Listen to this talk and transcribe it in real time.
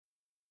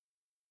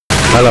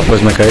Hala,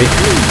 pues me caí.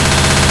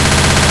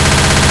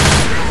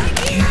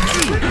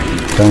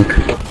 Tank.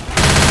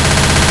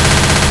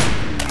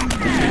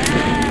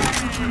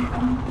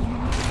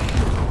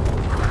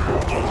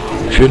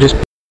 Fury's.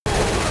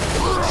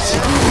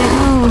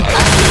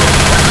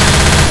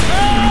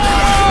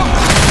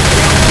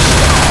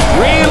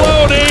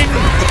 Reloading.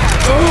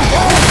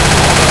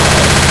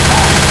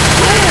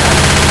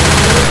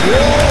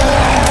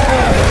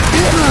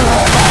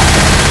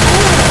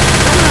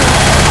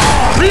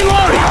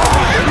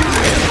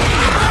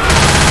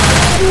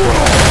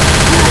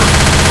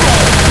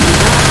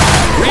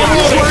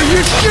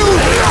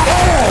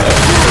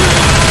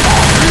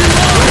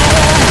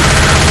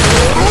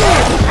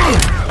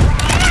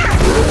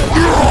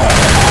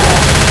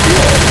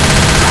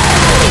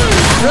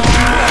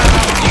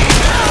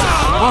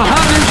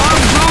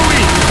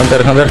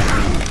 Hunter, Hunter.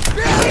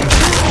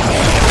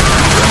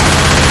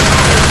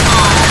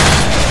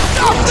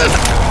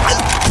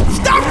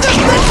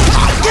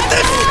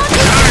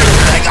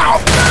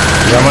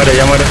 Ya muere,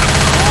 ya muere.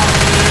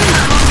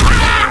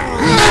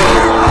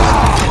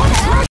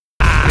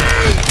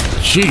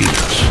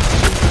 Jesus.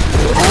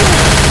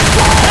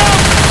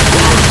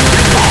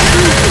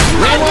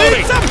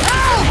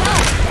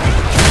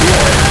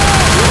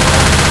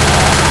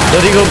 Yo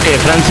digo que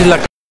Francis la...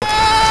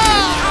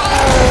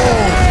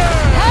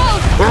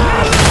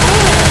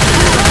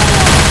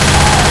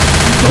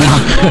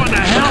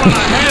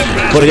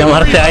 Por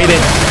llamarte aire.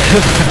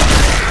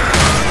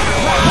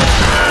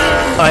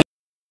 Ay,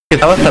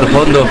 estaba hasta el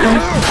fondo.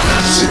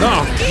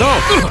 No, no.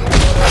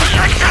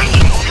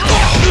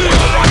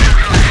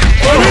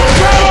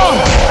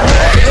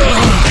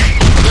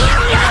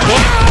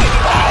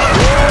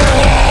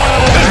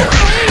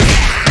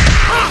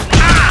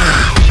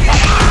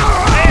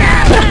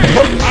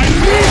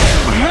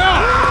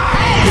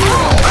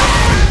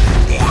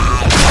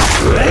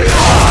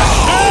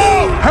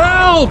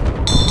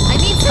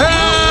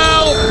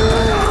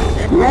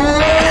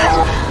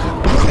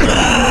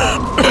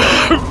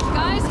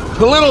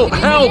 A little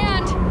help!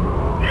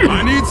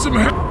 I need some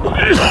help!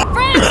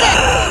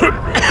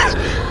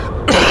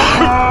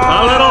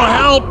 A little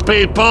help,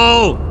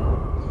 people!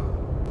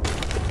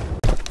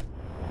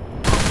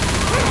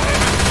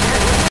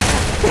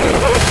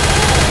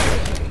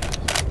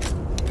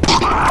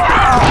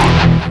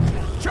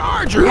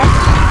 Charger!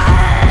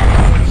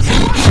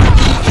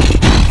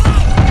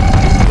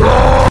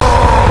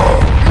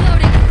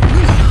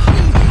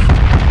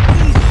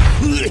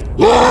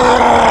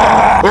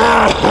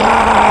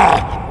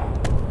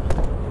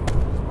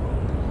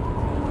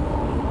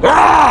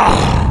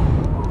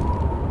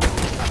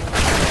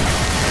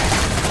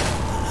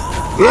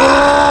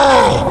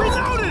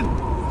 Reloading!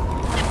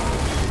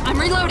 I'm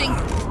reloading.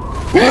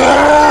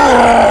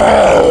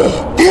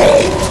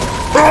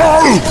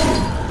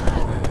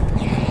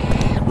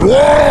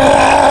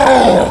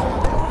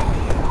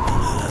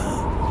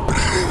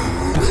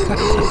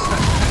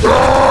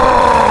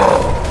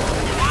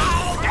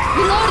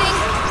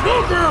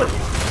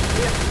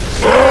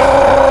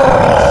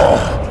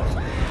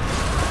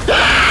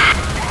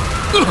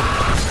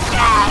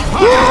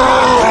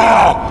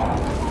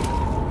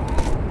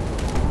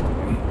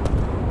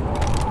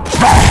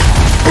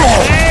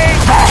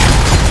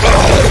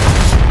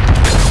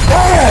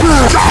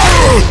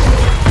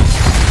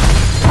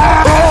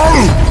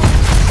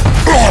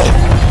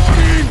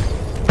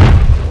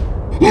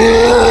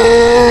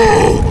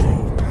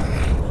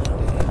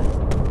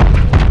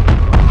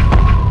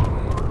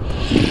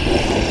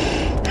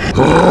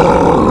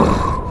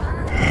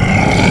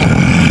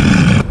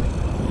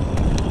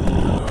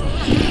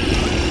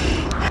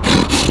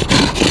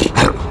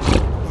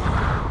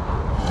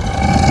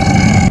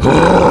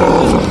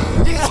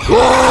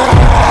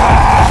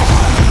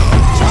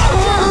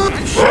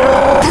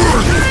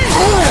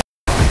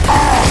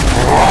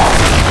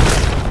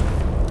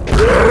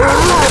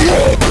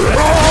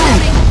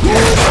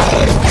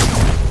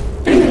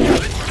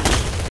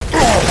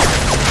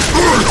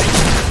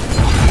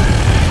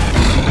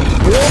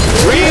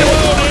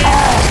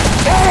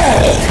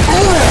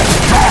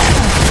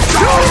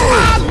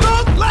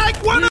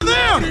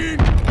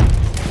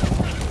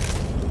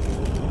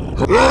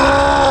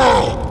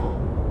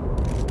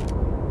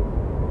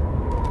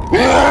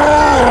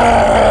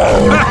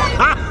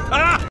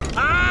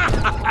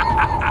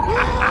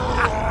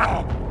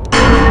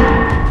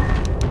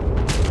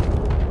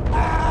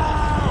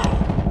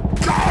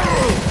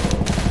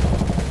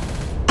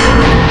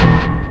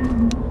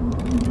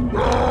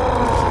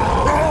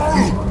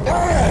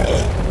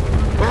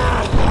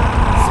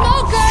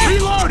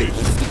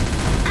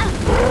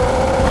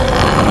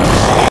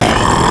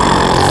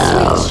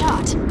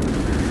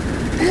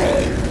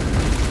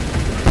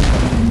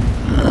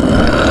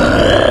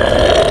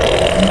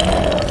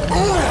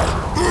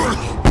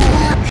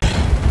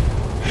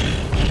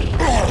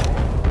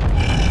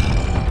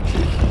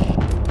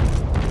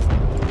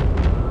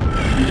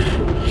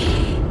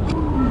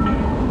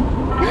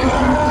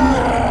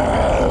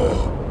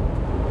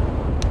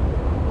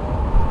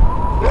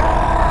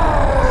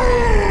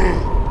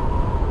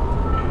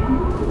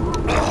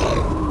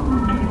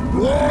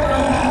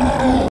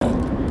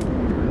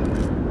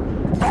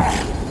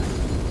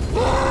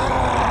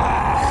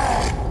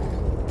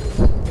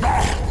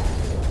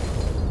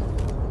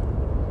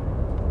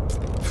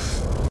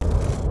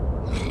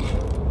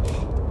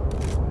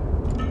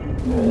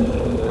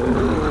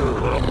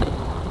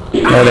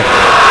 Dale.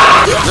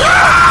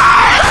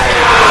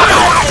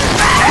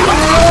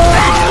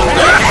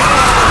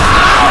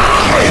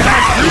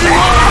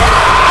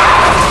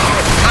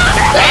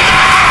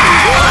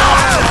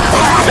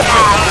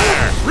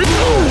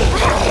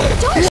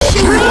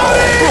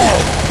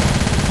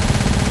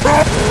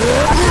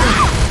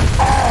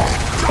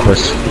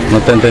 Pues no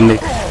te entendí.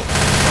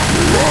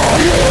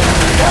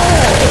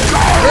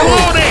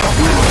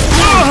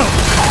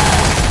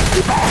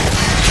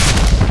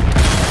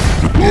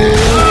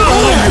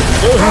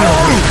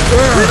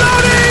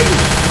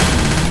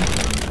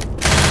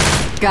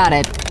 Got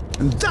it.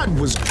 And that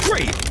was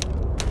great!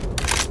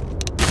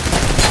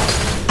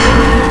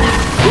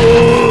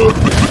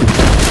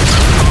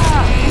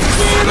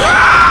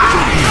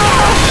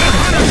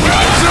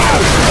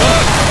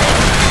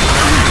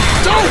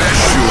 Don't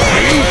shoot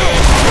me!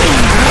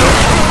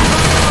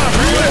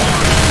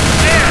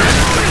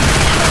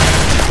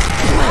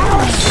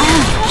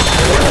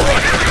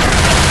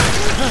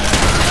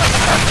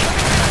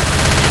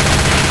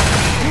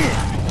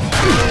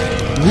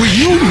 Will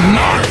you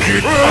knock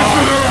it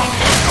off?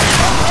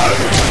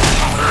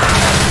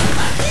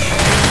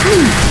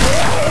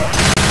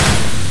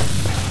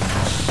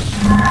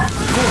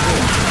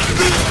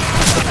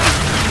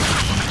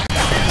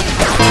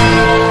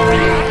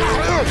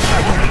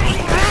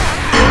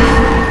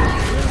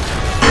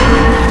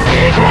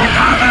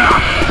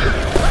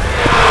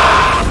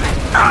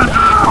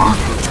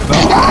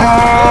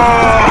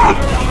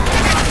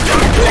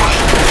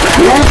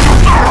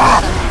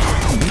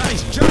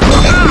 Nice job!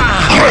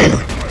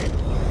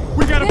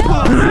 We gotta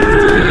pull!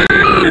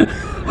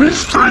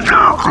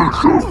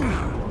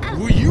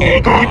 Will you?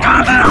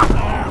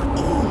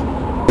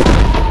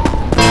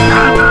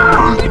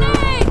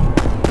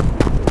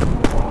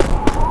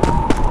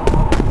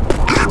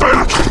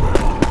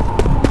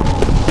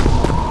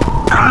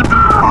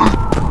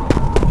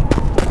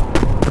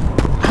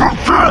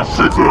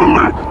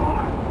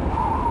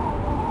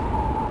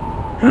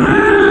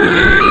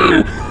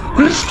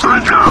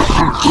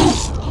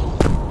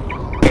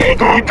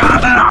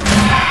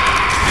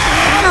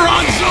 Fire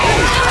on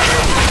zone!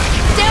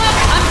 Damn it,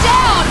 I'm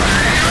down!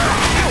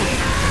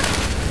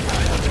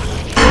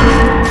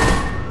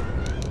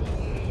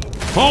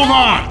 Hold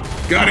on!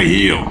 Gotta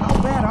heal.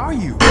 How bad are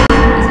you? Is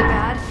it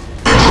bad?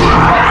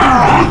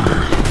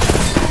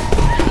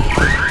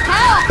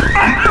 Help!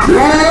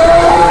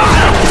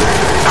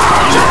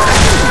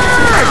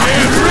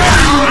 Get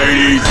ready,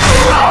 ladies!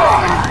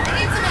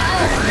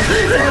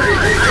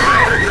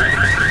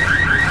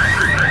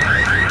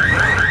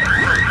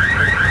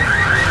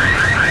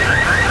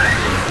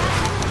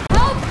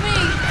 Help me!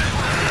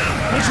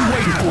 What you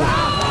waiting for?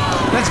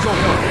 Let's go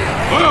help.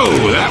 Oh,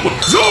 that was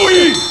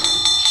Zoe!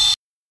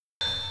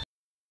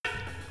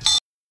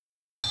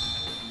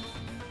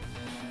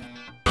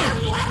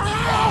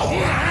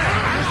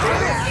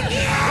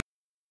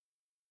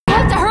 We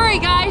have to hurry,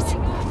 guys!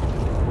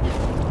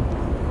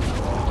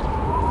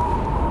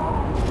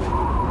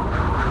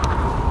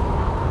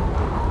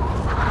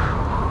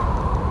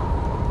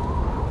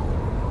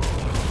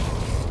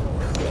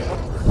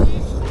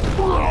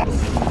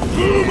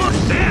 Boomer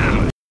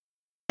down!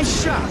 Nice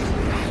shot!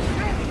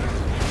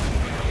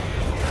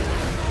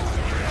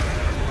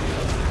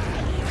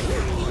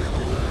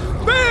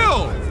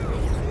 Bill!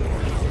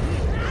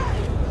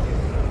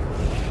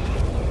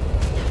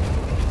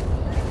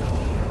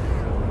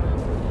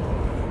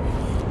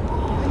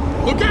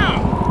 Look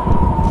out!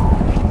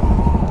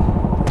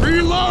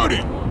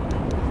 Reloading!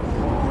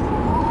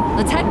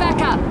 Let's head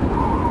back up.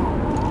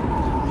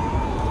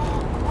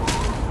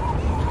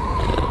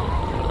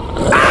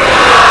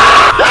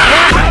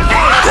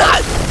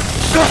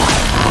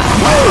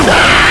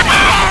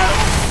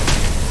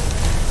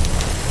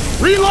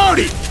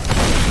 Reloading!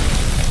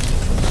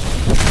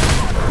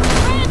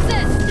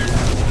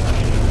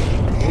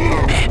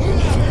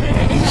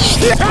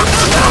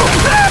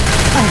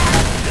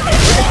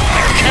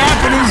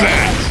 Capping his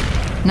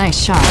ass! Nice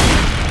shot.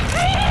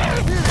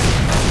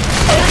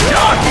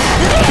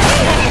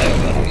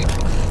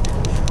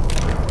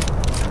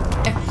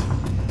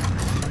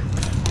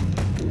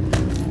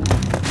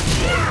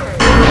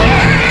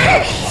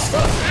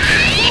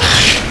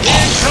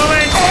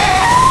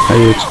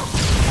 Ayuç.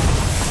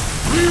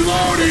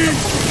 Reloading!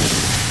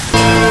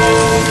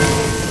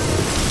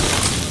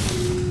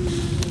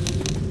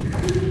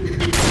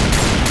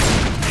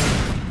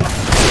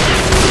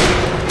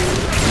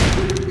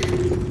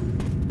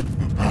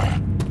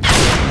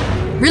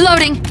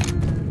 Reloading!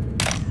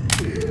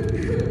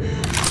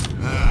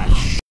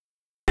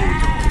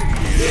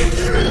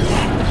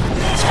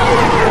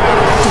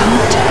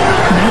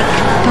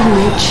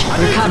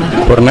 We're coming.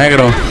 Por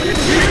negro.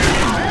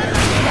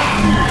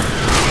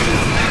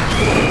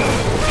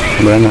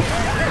 Bueno.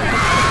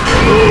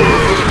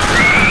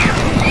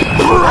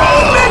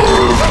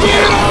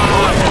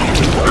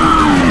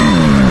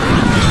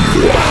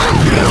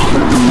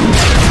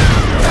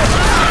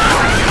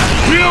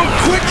 Real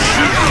quick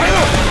shit!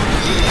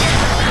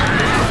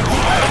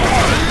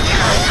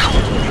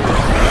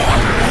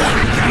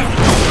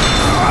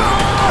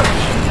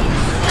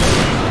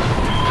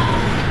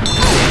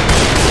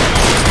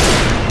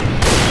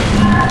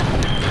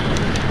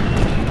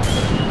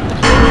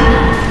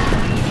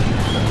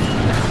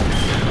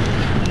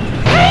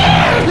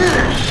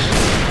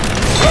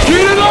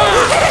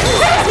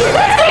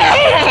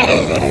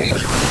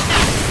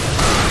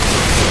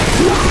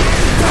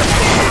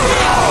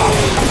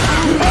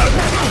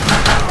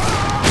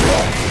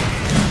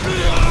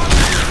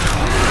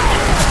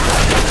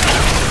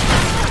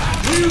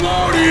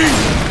 Reloading!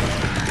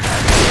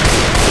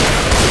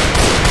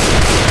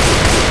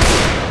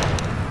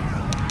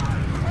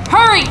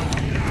 Hurry!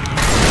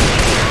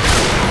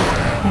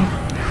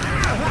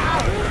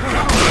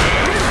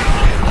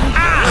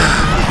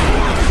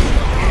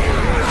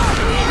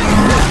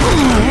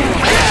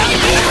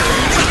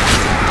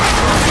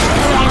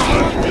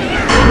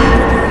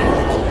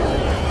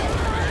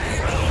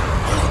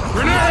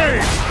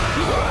 Grenade!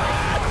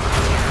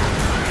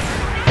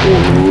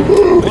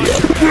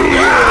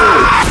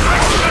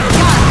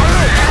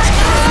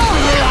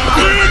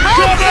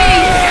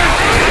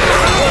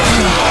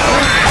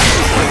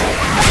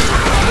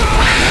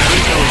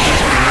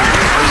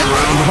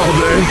 All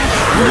day.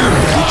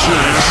 Get your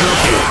ass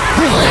up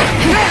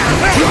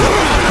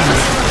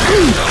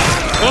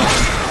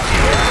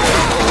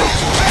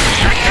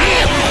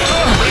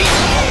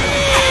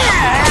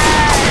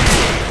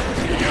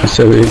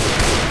أسوي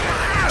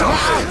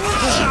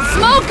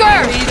Smoker!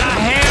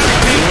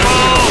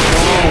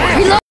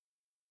 Reload!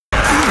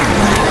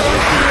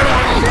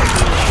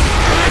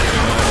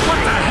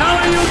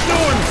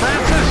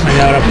 Y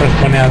ahora pues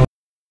pone algo.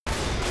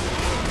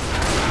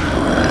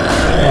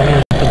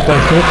 Bueno, tú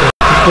puedes, tú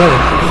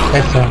puedes.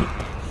 Eso.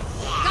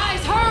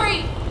 Guys, hurry!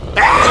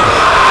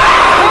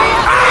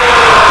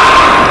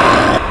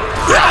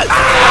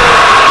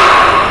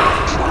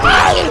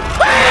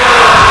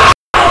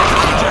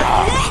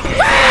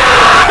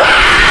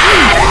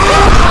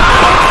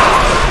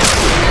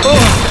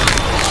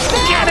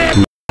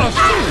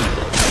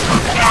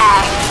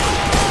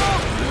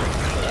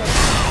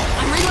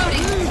 I'm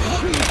reloading.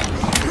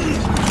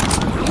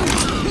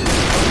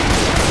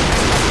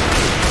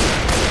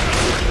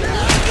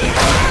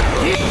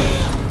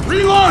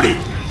 Reloading!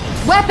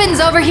 Weapons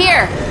over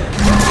here!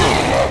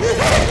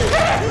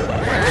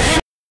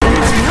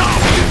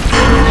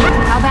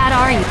 How bad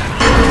are you?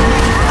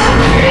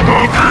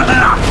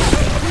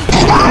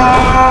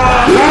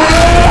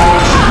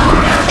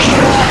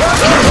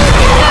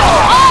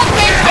 Off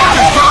me!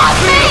 Off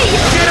me!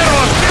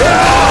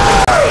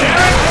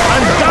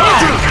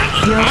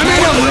 I'm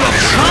in a little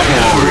trouble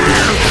over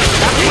here.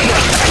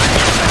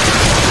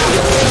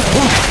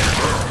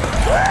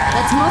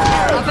 Let's move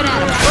up and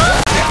at him.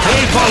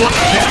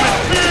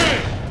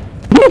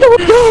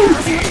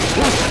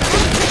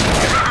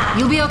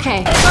 You'll be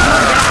okay.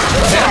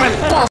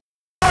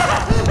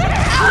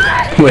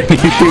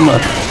 buenísima.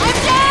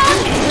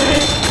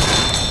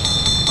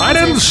 I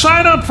didn't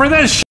sign up for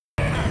this shit.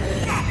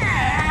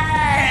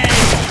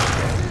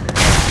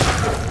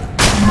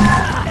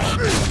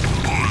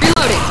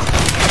 Reloading.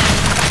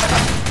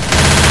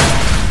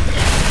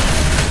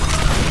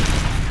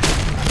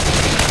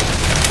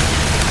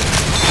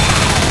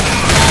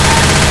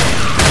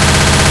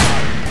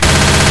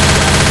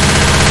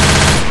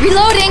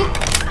 Reloading.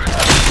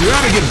 You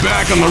gotta get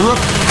back on the roof.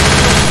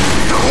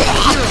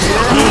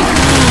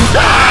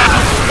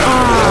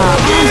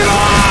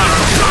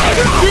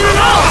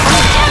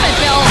 Damn it,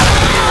 Bill.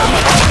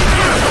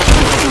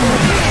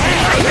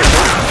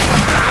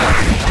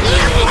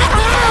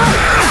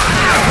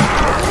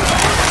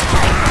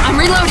 I'm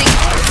reloading.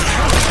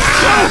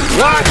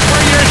 Watch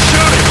where you're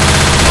shooting.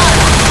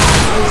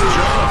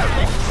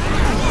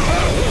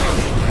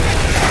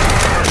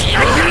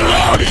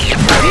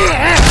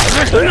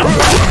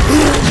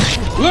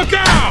 Look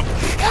out!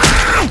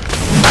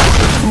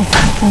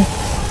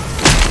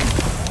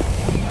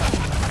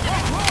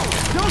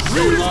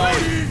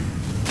 Reloading!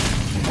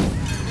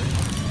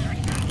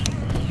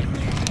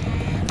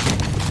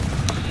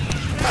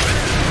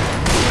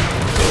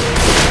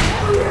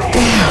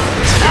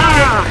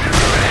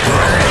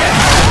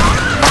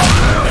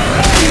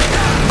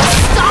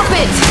 Stop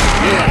it.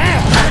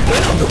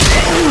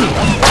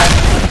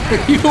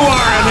 You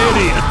are an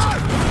idiot.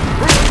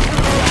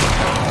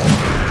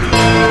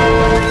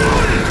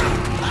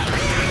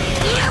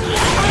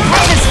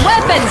 There's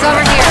weapons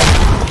over here.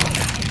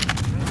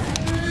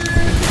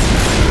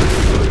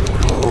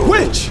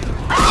 Which?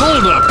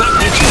 Hold up, that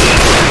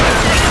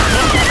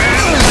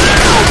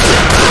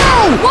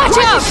Watch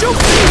out.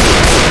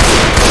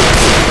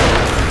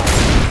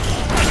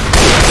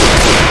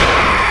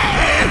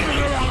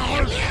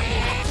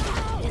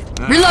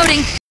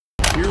 Reloading.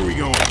 Here we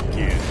go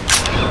again.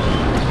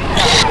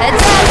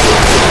 Heads up.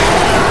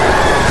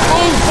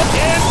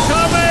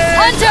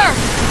 Hunter.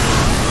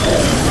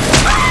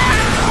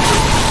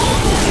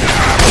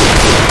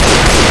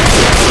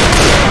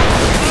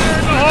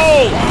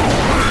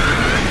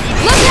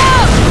 Look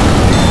out.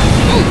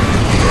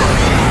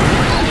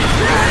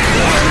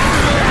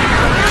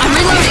 I'm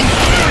reloading.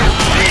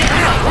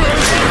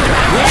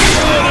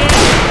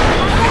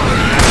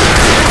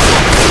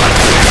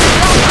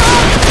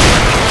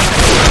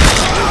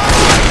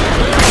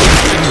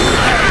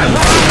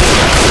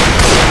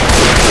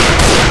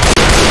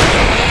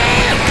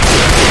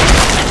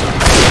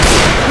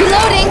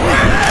 Reloading.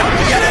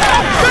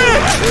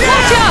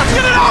 Watch out.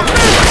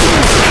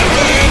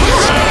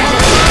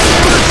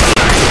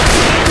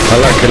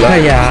 Ojalá que la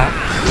ya.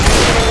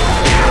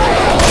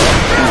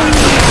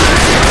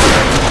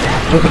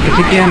 Porque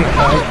si quieren.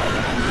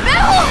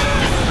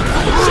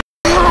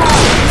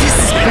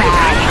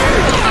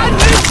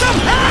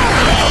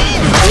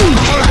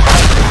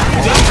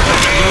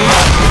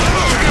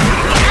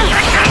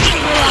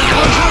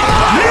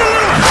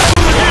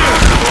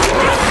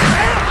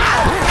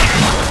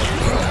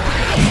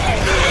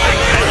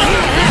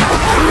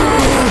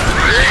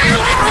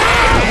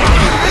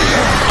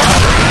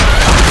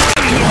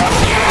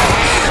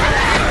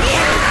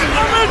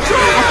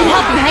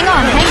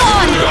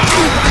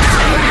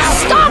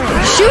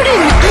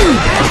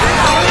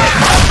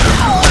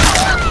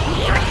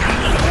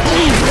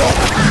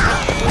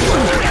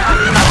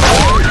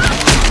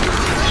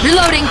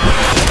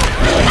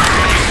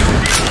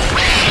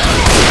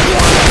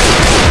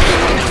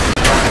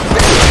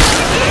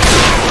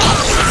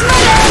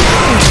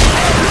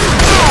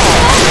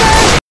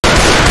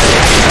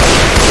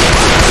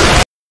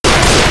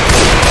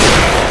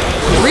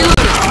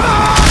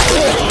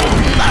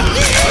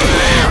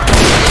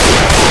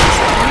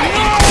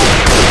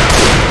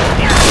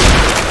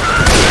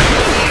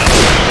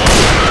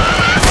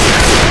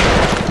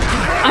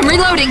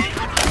 Reloading.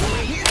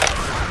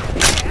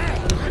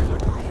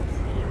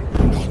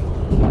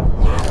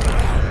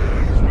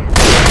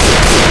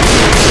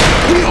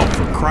 Oh,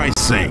 for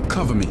Christ's sake,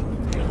 cover me.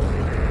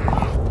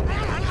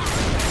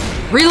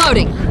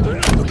 Reloading.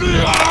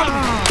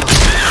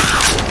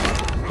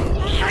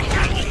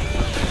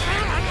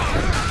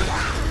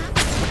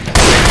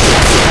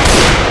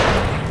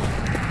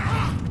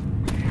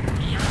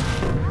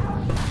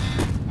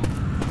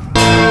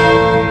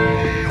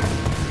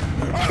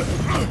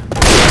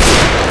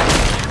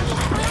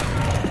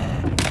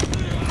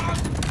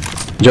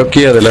 Yo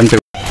aquí adelante,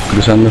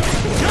 cruzando.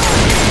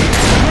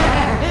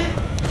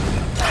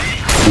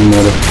 Me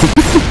muero.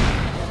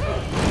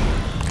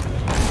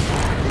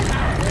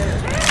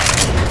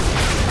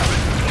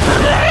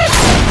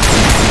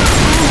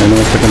 Ahí no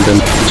me está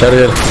contento.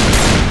 Charger.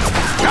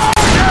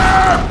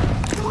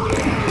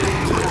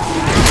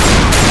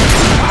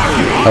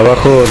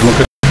 Abajo,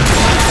 smoker.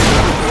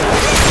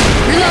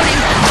 Reloading.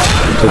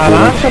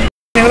 Avanza,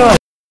 negro.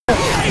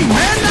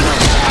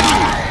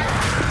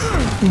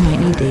 We might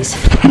need these.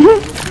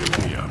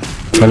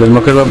 El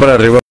smoker va para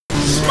arriba.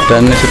 Está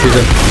en ese piso.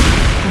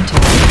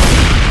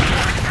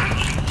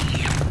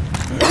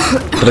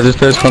 Tras de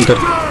ustedes, Hunter.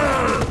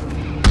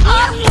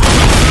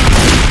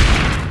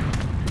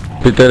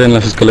 Peter en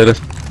las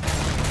escaleras.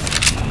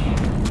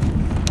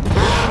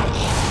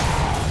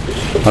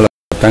 A la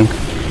tank.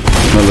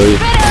 No lo oí.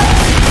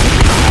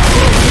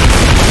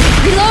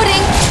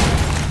 Reloading.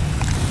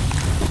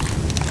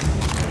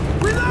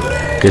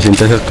 Que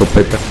sienta esa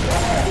escopeta.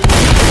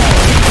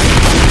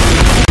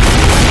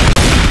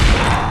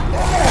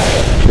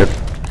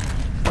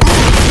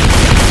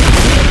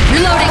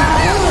 Reloading.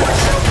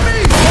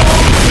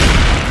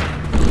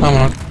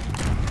 Vámonos.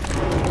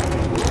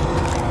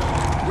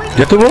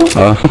 ¿Ya tuvo?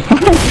 Ah.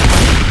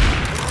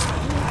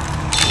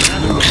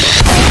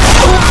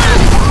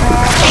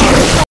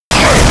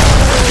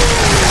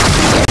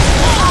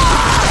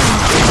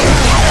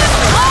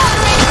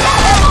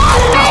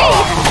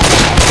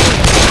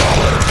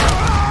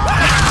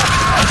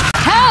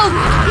 Help!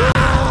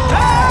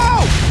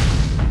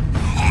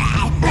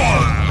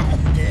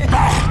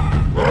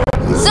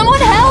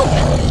 Someone help!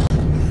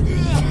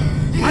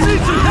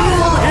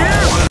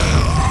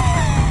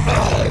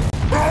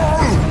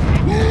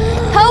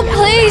 Help,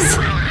 please!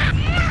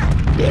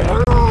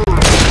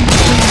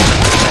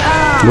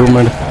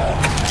 Boomer.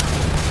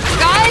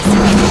 Guys, I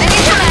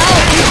need some help!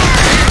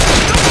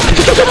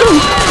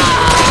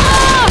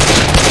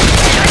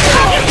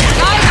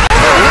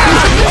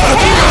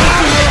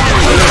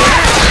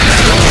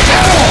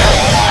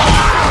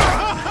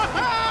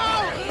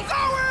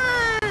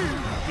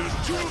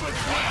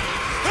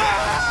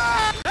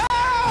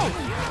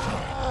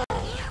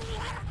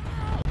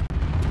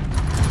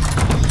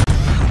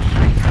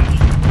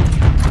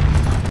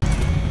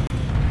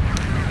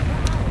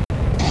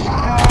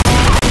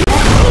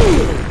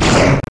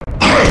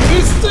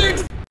 This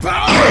thing's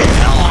power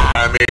hell out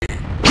of me.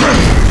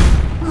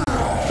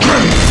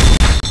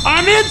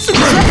 I'm in some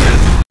trouble.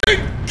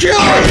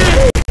 Killing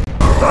me.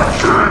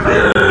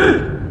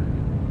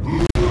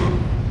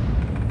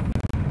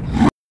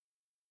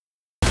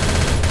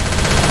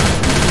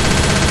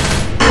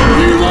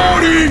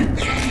 Reloading.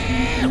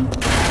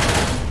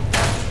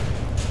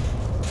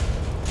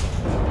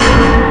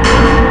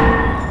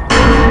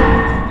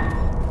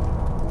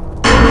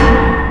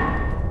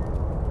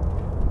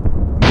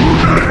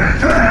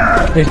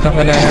 Listo,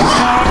 vale.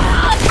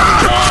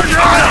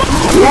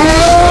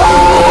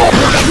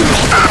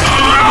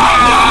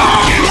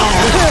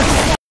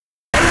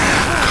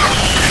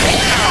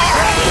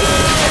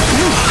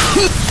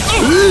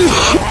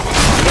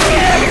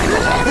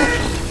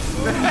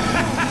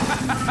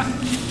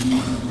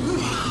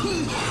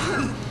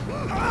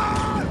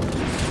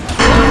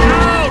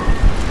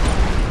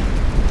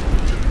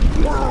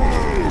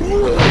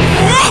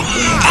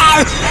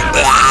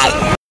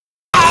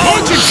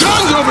 Bunch of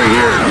guns over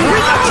here.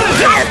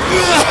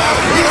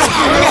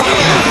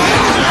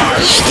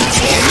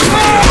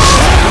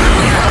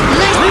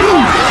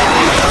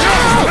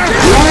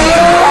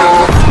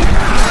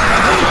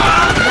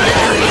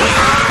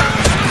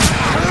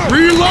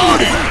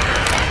 Reloading.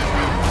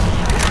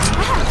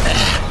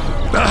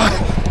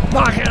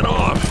 Knock it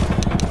off.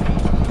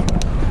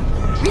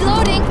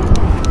 Reloading!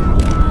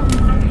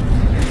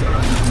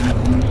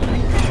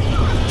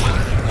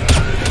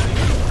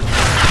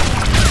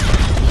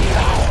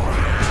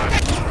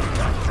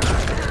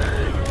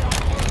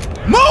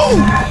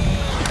 Move.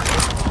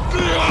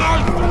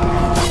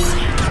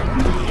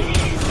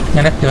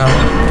 Ya les quedamos.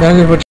 Ya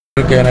les voy a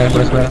que ganar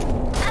por eso.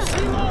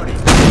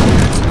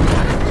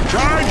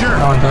 Charger.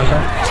 Vamos entonces.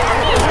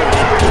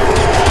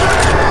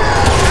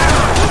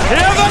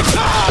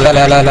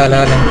 Dale.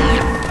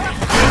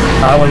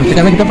 Ah, bueno, estoy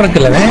quedando para que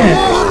le den.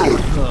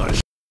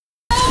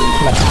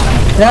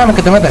 Ya,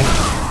 que te maten.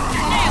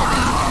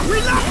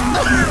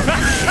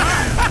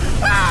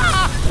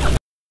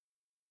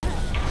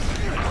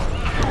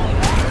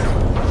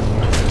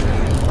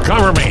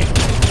 Cover me.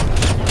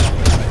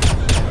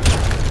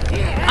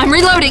 I'm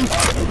reloading.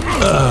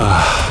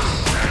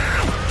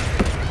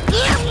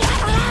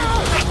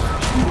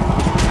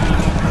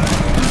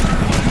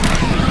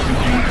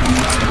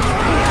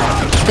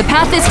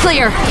 Path is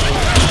clear.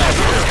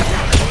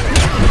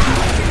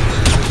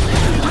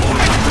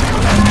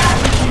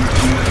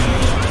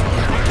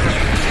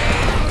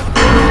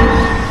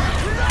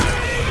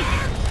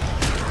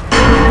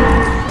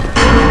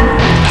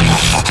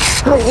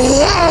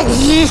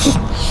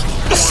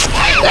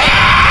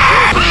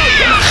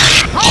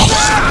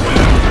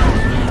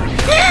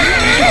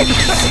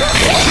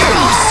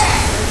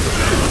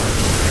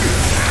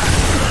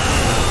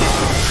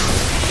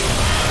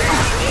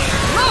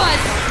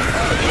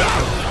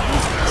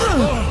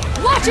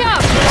 Watch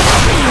out!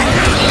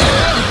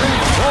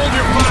 Hold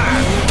your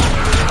fire!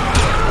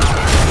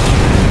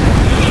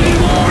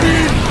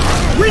 Reloading!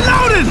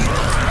 Reloading!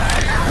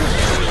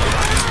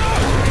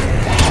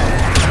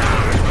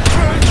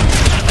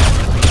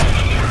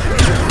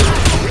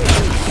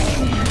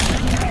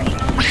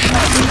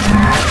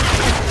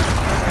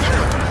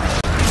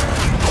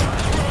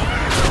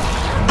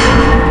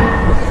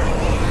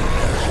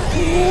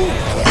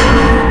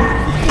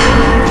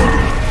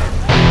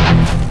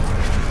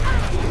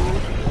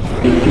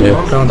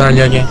 Preguntar al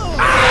Jackie.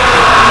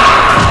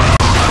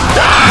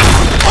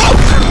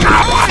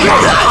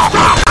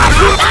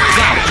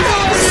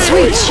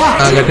 Sweet shot.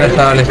 Ah, ya que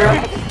estaba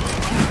lista.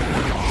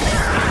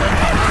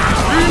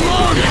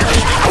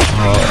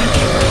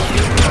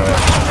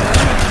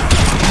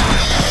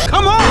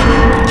 Come on!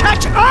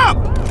 Catch up!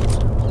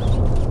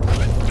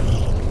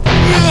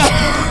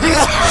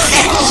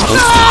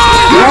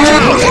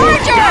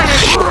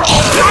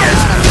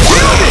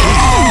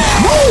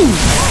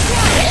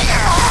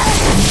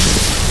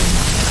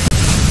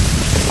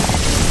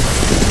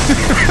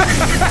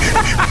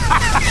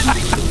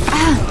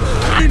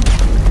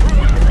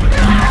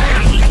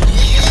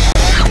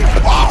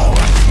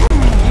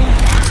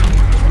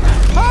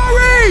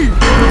 Hurry!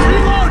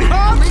 Reloading!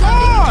 Come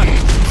on!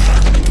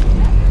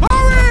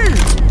 Hurry!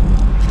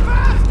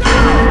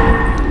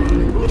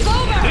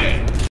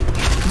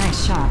 Nice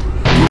shot.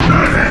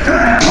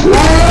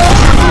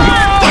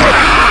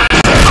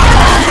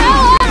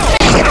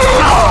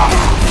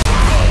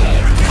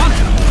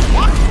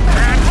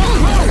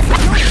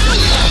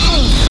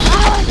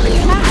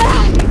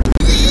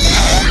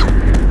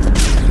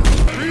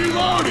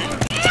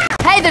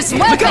 Hey, there's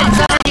weapons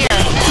over here.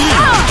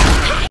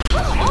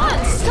 Come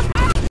on, stop.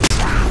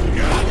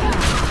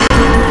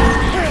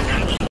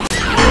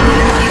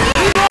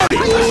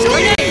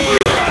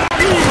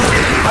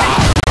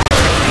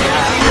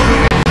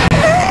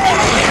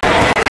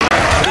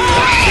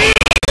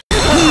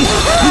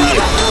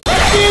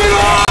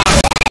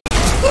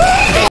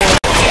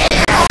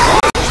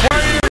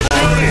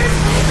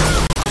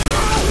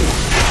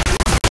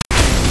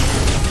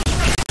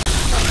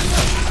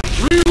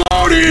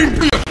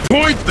 Reloading!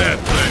 Point that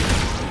thing!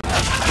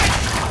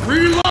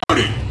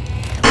 Reloading!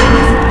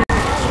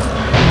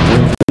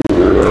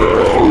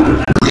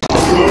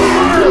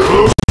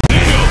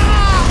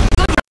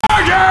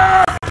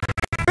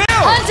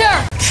 Hunter!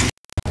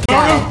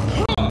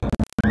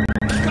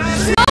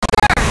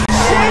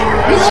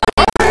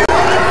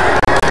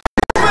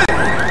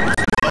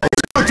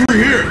 Go through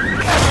here!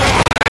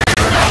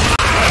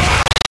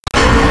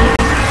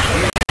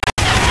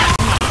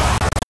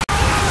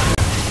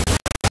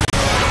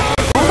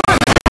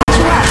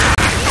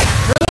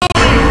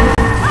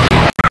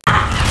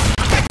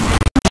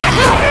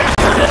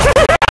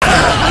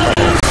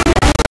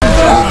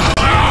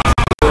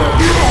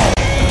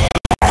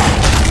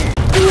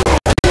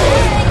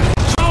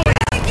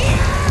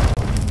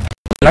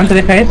 Delante,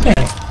 deja este.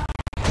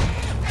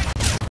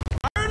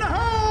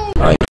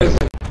 Ay,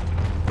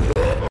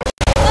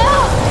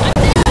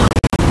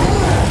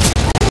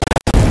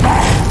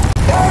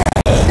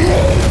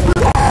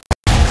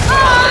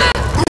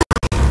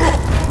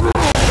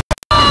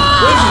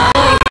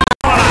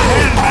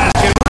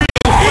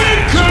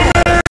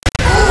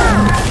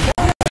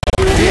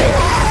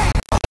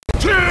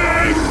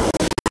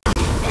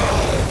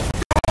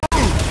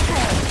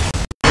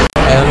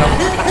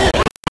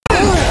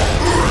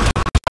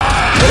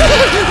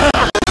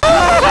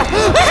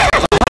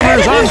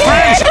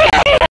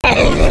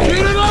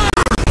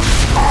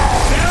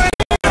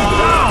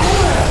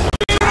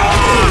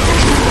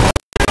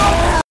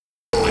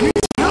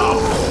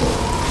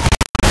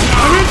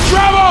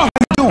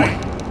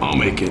 I'll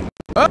make it.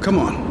 Come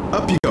on,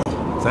 up you go.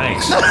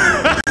 Thanks.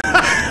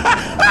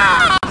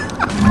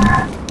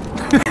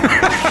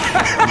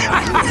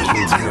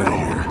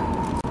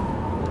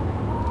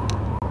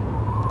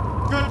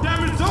 God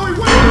damn it, Zoe,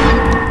 wait!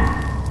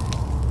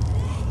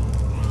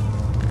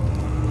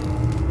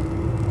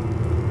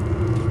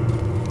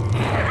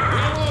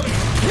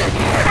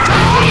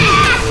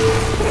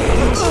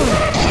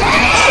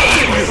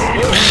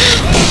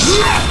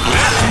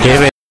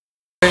 Give it.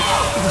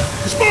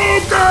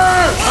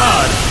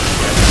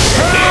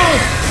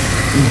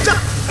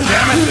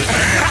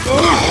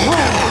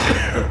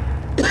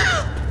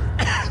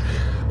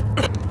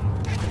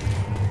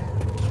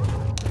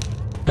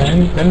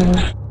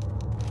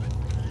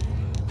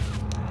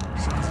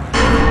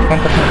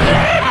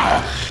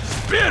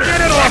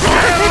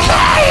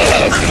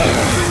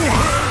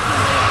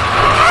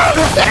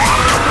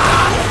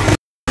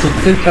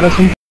 Disparas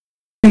un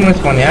sin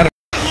respawnear.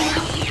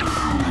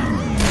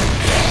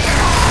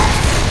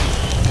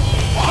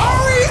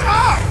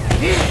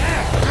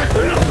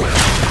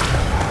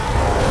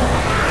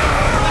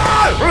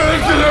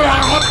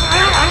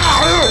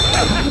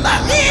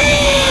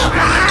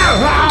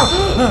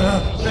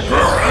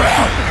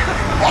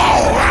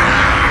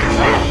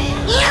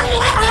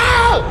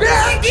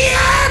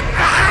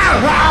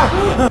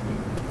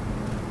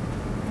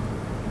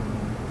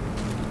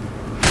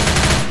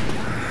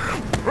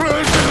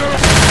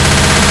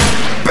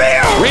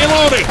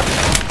 Reloading!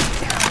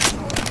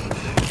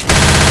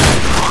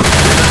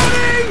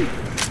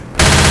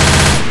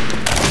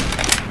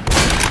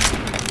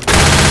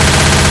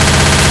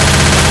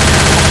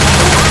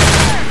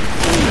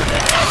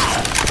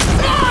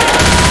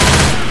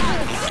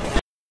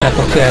 La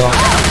ciego.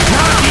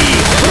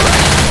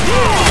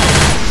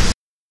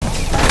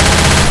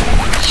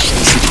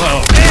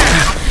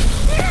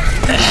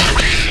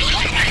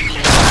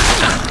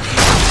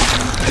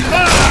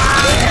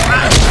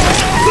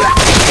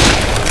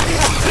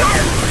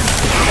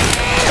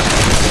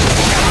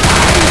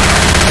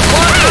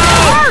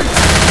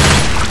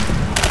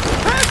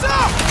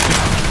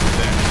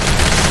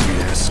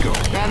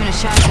 Grabbing a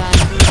shotgun.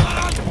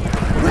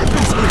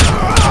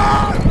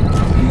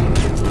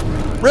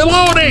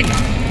 Reloading!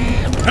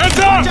 Heads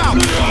up!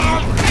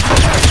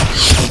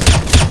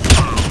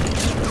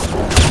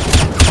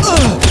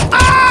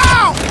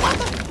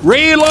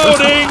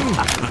 Reloading!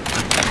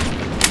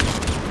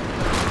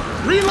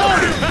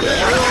 Reloading!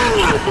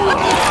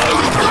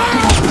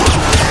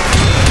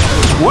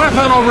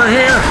 Weapon over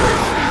here!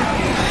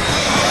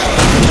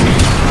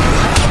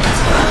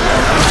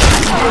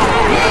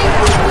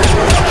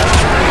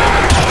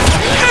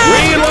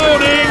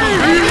 Reloading!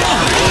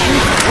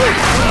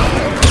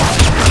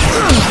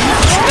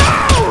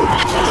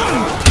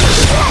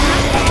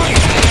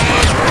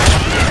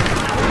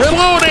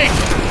 Reloading!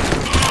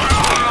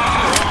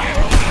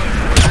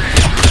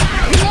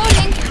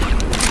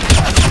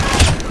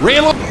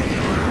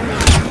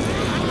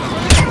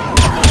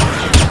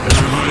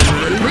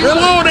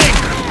 Reloading! Reloading!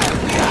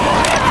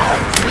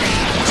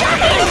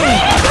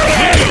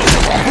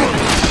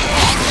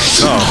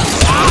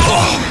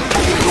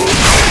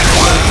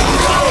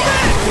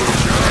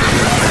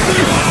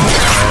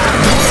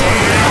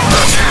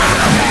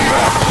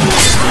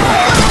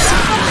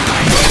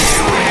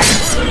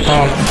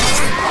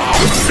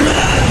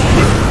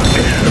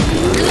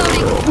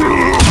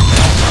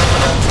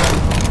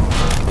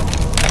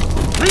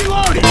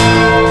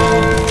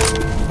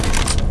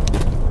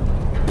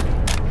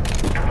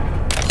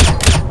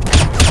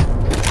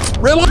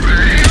 Reloading!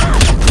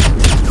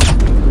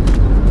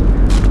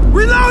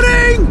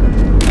 Reloading!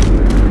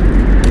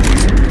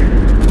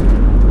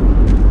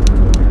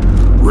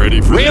 Ready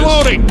for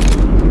reloading!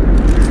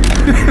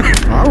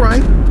 All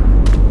right.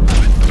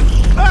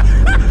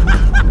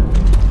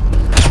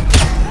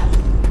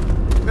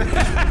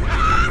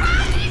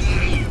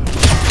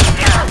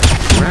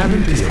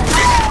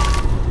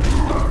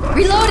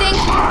 Reloading!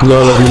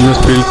 No, las mismas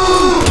pills.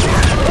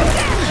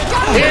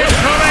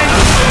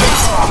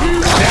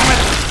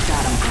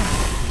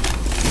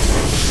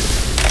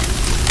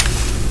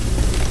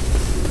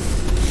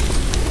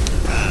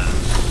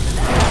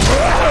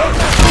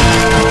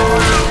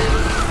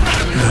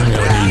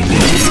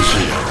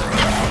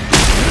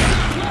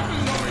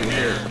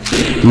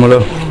 Molo.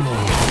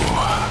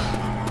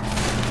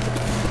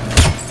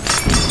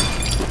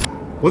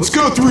 Let's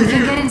go through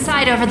here. Get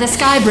inside over the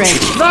sky bridge.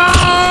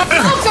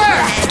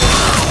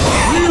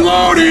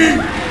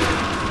 Reloading!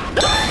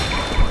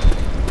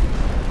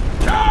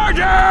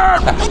 Charger!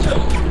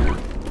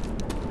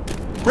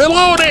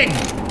 Reloading!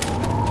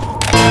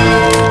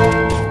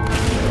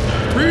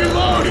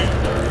 Reloading!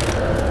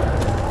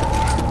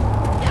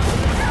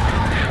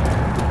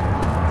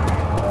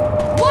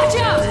 Watch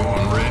out!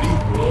 Everyone ready?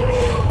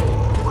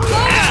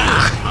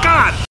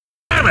 God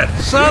damn it,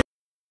 son!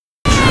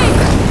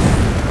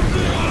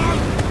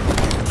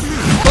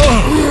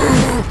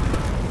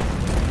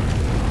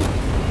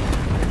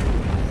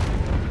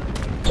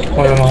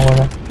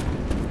 Hola.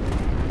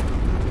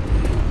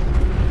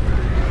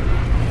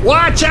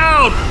 Watch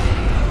out!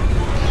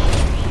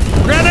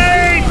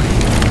 Grenade!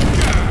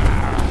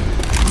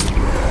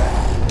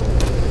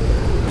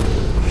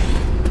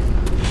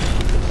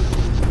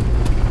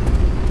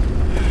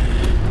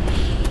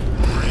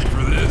 Ready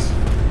for this?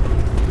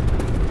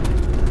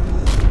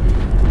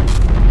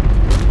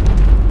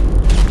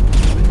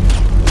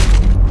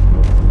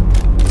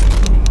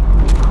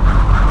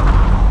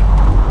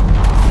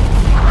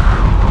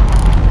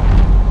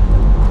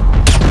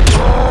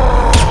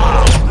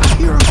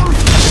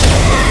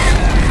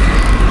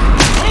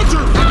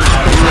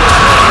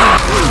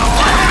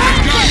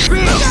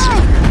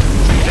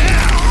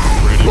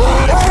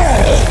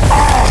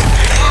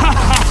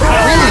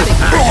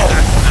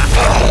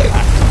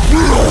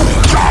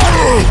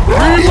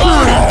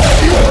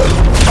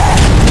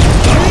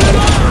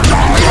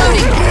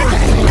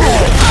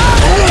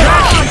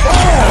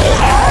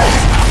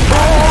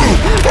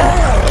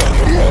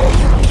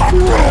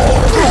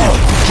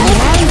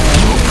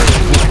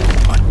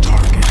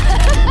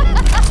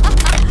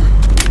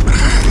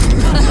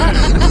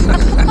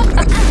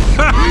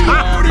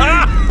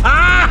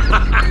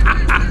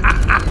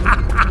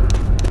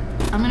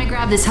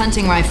 this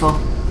hunting rifle.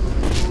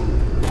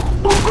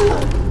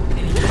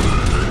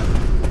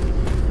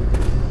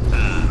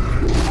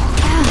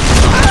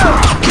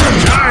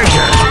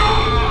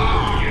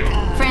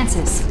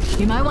 Francis,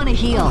 you might want to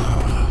heal.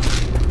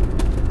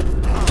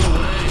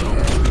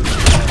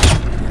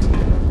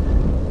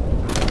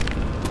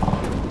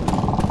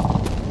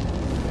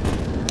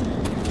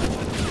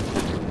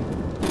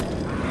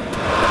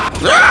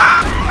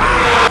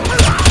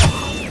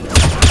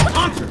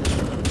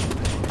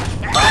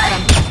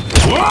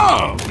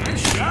 Whoa!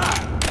 Nice shot.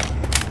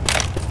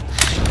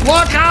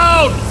 Look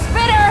out!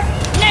 Spitter!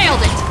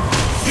 Nailed it!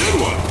 Good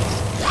one.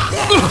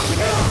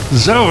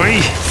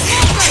 Zoe!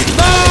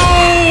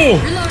 No!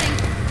 Reloading.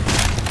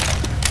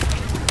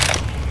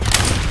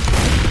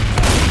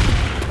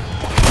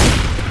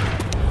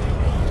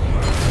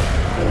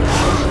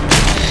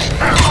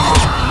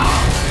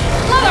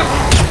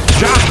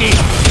 Jockey!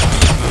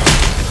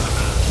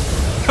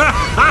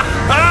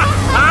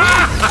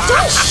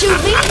 Don't shoot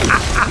me!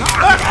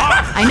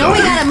 I know we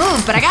gotta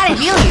move, but I gotta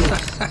heal you.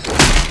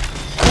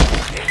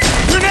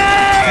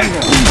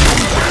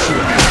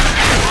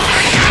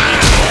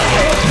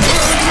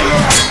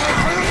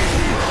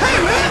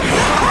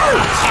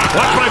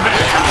 Watch my back!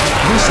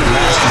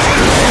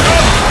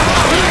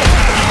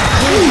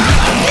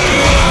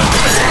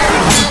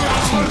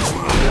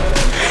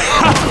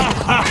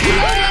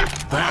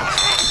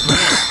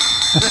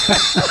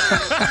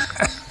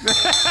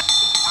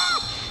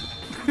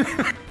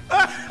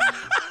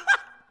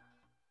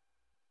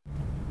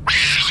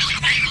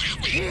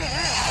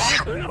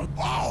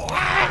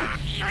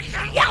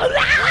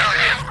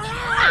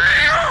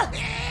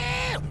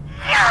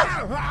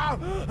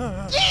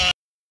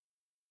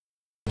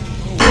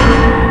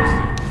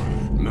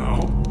 No,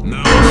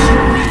 no,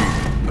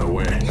 no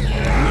way.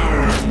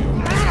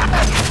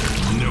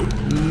 No.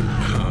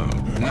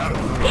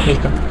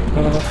 Listo.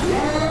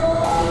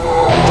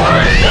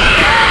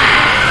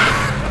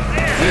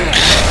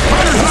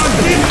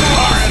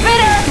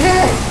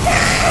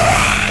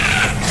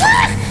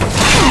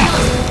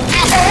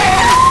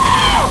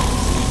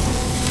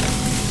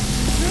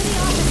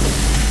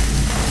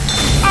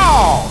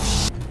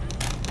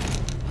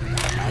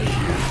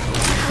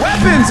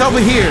 Weapons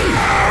over here!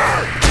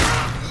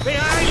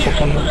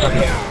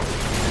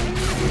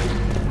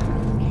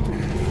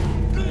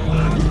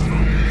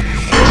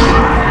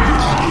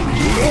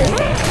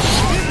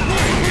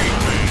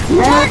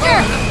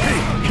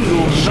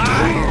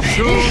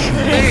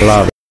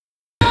 Claro.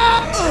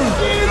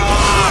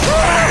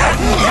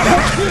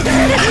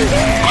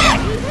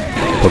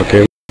 ¿Por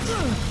qué?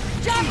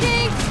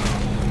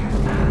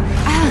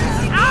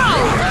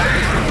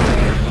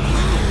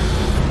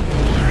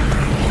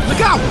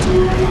 Look out!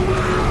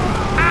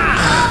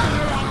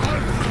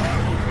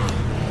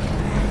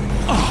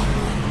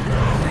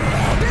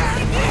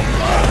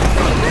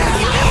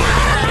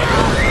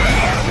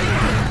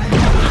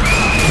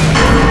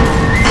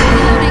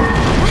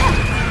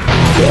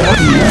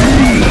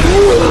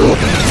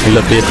 Y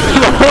la tira.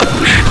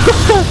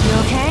 You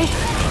okay?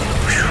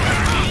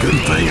 Good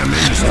thing I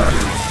made you start.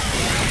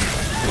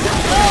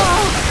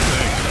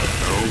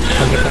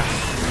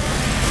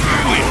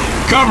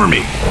 Cover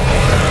me!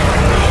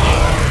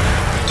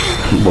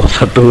 Voz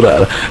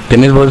saturada.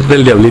 ¿Tienes voz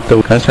del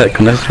diablito?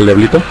 ¿Conoces el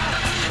diablito?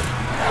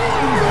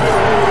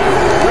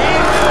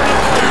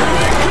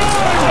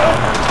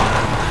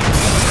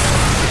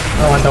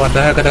 Aguanta,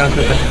 deja que te hagan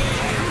suerte.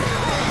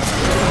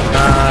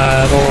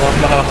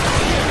 Baja.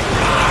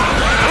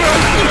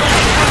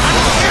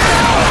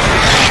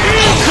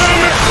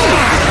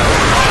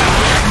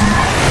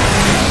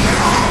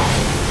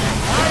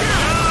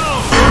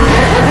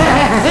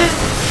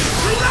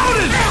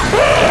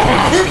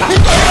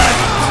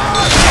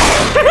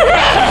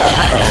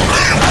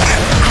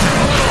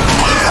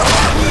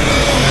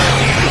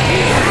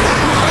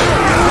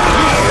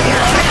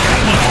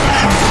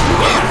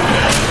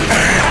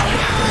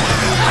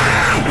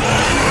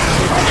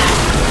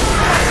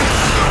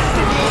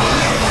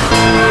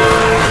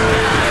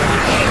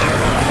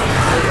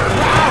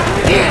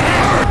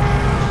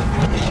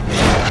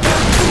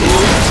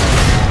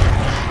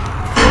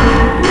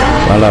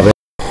 A la vez.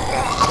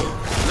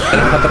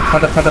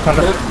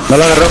 Hunter. No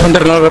lo agarró,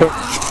 Hunter, no lo agarró.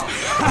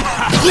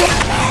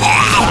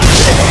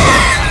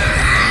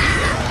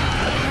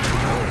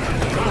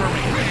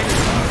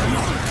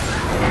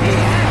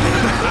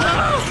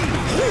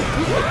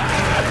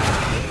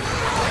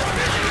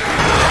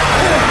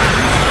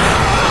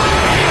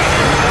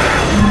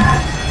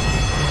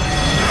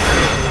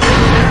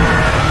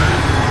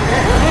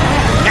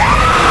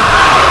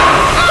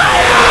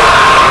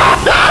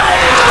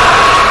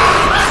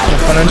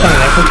 Ponen tan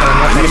lejos para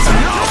no cerca.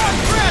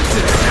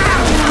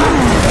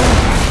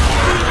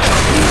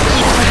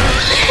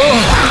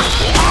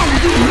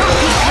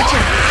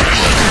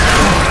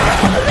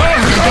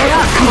 Get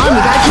up, come on, we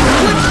gotta keep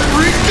moving.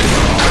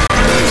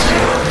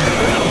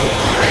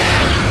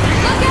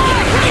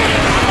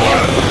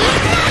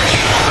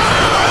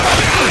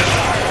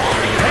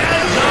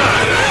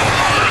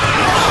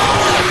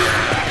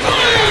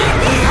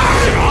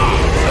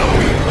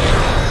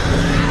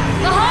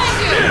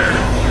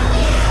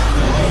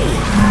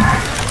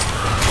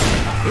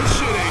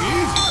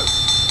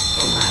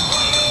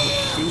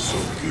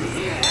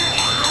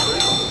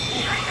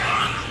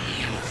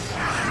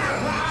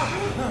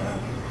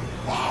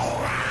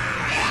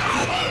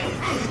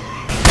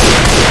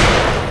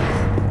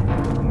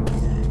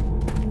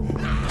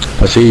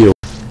 Pasillo.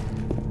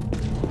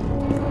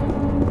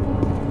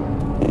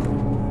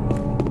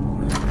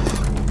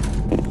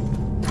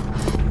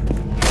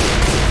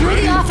 Through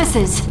the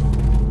offices.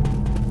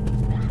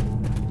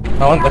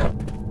 Aguanta.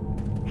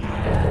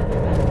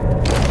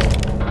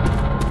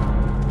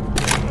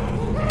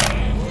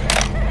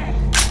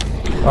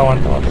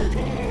 Aguanta, aguanta.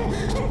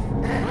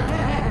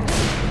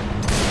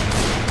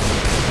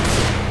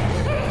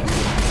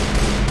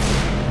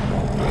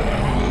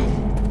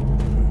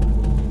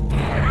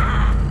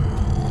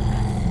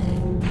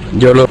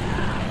 Yo lo...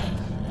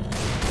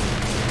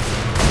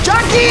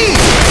 Jockey!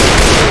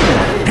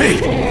 Hey,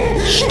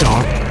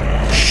 stop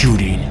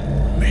shooting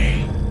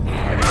me.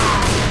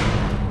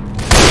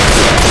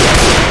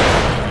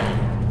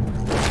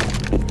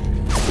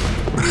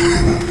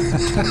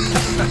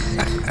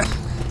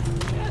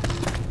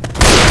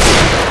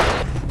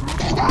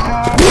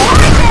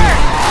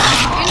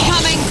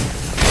 Incoming.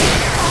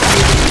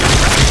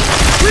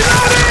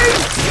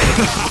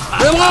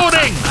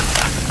 Reloading!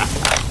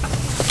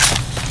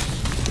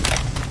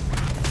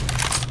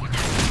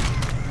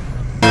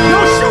 No,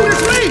 shoot,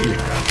 it's me!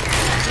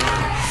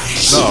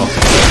 No.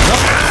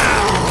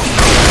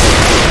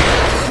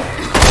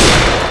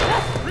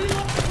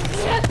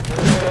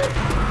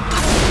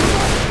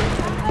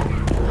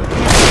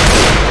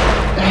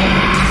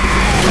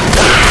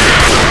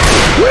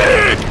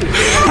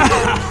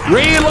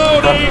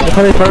 Reloading!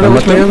 Deja de disparar a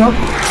los players, ¿no?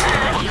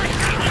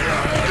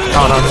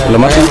 ¿Lo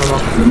matan?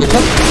 ¿Listo?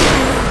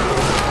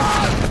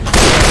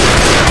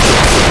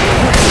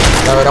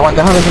 A ver,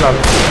 aguanta, déjame decirlo.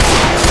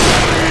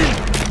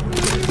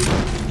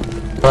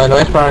 Vale, lo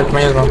voy a disparar el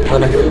players, no.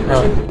 Dale, a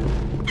ver.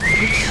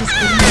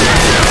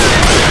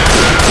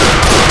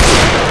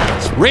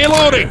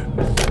 Reloading!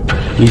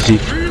 Easy.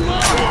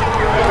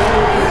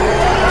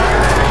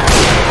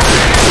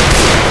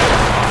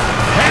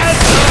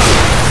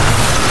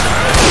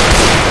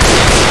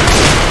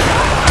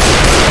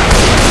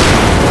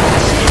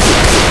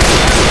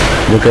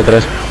 Busque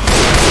atrás.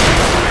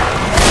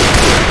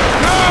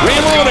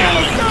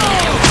 Reloading!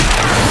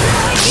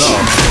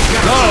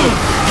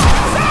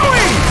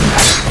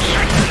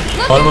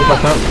 Algo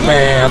pasó,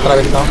 me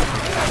atravesó.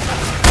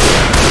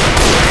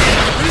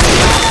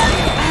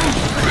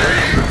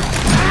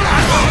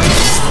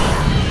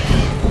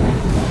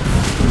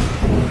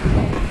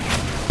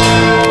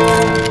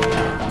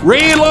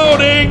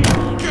 Reloading!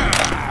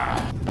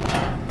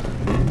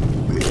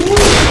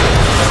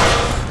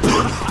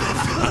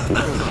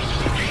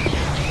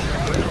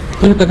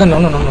 Estoy atacando,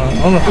 no.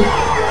 Over here.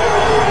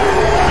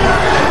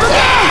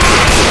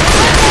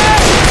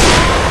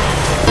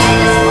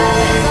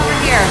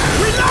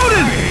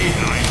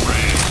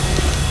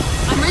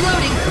 I'm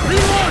reloading.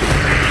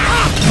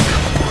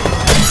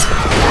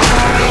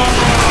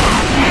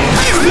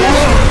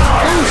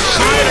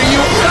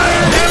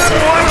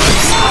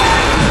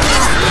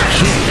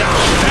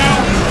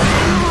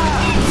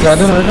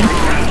 Levanta.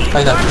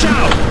 Ahí está.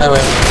 Ahí voy.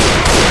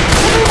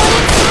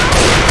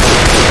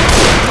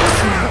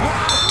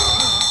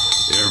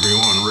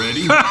 Everyone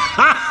ready?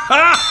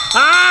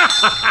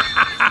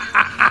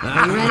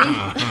 Are you ready?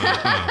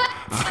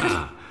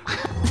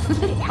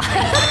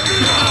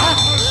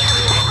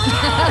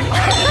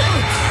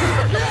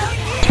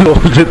 Oh,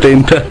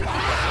 70.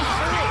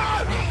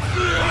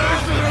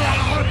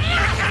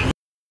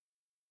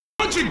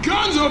 Bunch of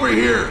guns over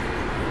here!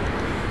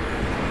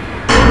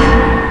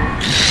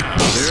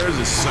 There's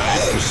a sight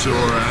for sore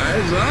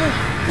eyes, huh?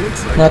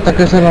 Looks like No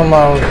ataques a lo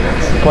malo.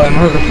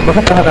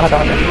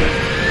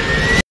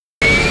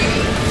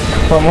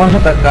 Podemos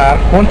atacar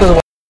juntos.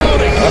 O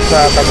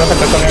sea,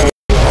 atacar conmigo.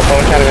 O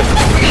podemos cargar.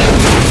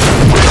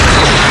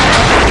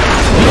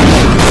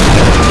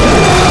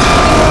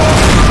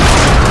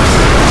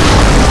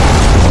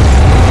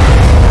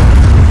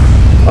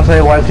 O sea,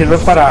 igual sirve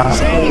para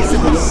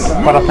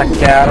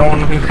saquear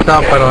un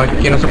infectado, pero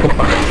aquí no se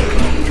ocupa.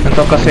 En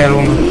todo caso hay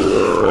alguno.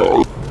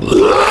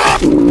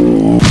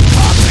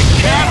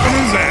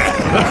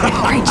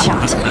 Great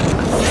shot.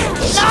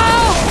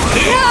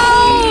 No!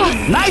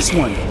 Nice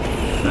one!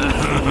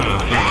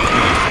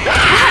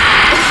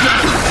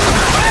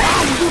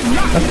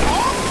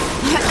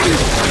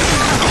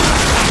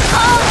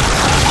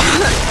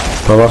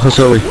 Para abajo,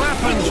 Zoe.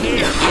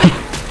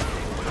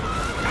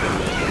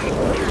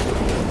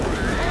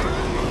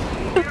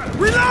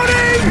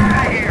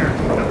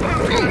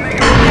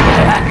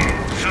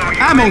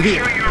 Ammo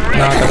here!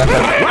 No,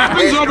 atacar.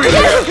 weapons over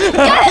here!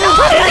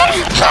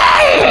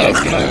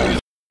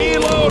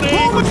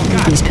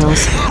 These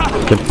pills.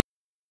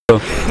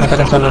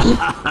 Atacan solos.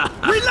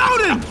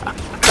 Reloading!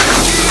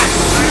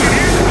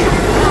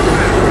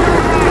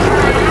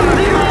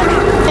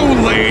 Oh,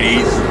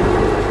 ladies!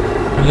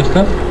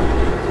 ¿Listo?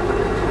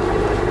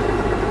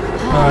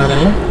 A ver,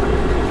 dale.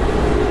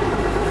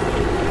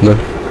 No.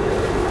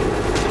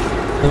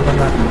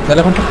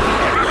 Dale, contra.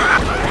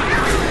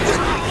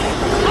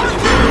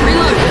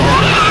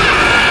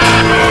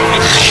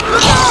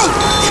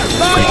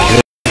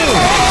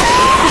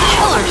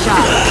 Killer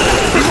shot.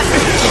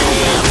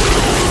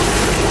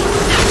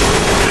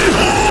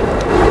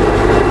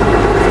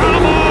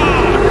 Come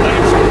on,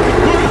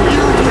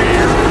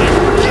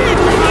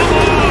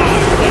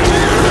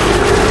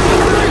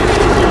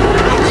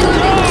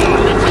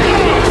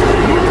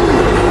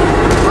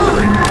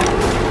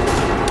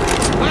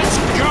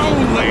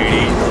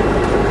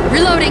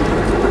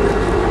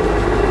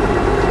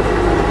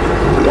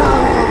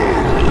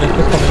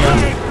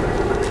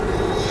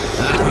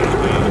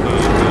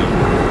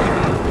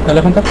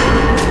 Dale junta.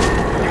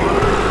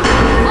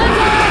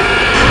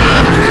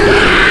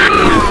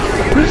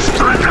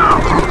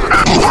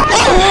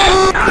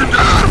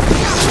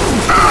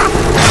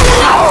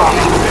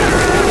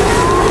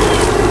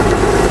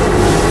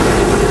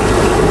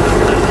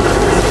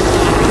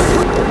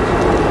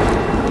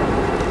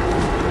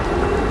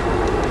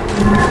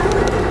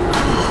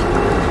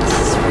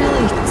 This is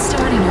really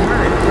starting to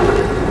hurt.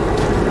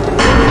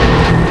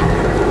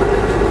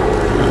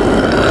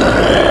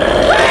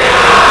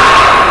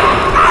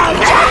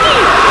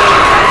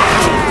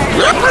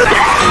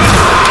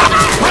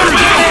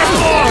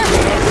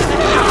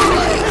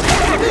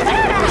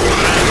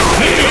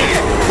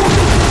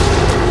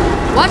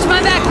 Watch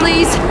my back,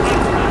 please.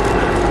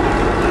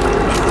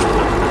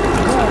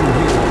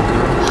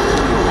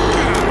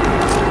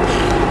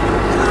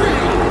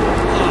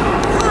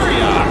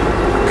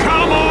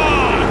 Come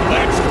on,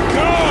 let's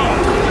go.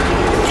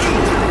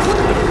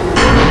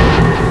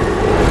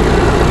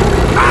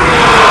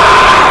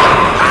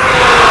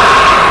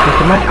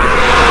 ¿Listo, Matt?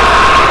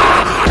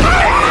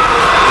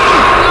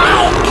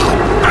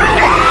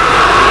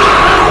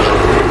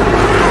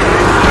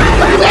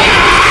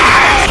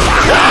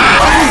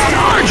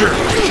 Charger.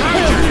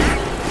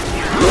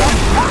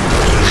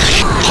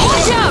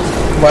 Watch out!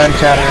 Buen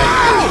charger.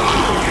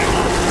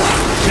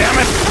 Damn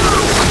it.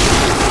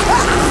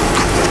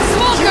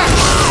 Smoker!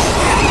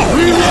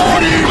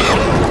 Reloading.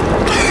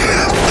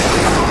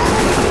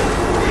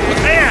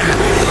 Man.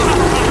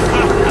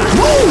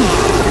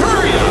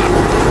 Hurry up.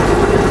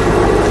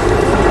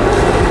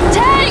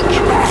 Tank!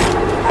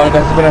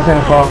 Alcanza esperanza en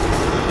el juego.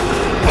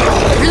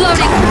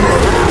 Reloading.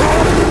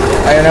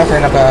 Hay una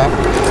escena acá.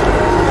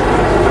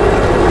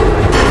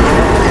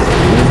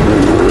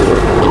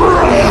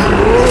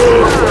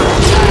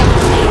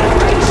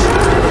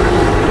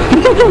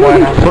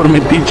 Bueno, Por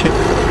metiche.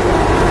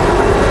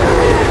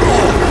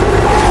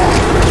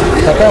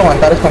 trata de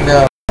aguantar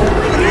escondido.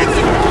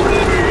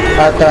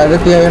 Atrás de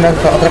ti hay una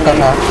otra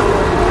caja.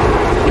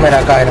 Mira,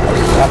 acá era.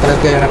 Atrás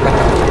de ti hay una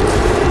caja.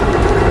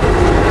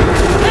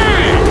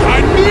 Hey,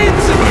 I need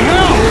some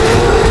help.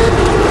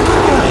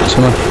 Sí,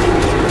 man.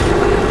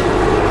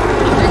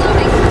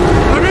 Reloading.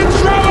 I'm in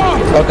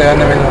trouble. Ok,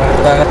 ¿dónde mismo?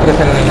 Están las tres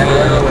en el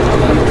juego.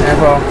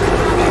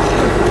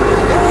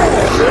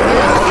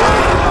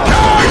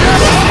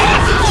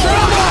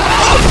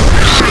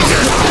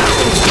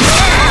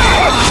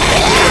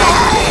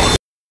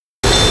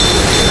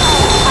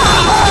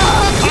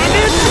 I'm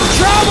in some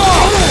trouble.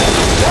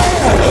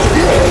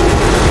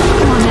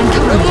 Come on, man,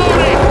 come on.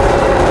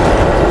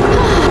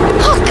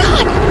 Oh,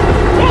 God!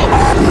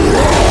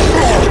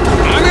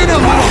 I'm in a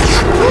little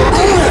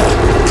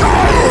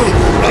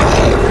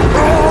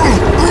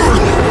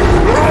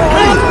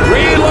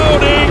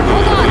reloading.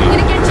 Hold on, I'm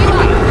gonna get you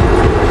up.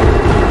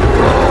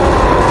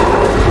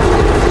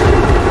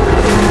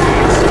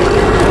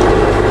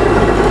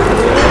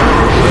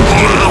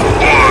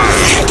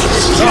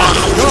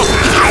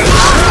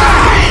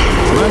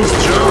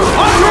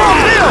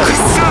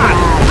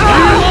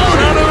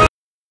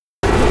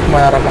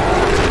 Buena ropa.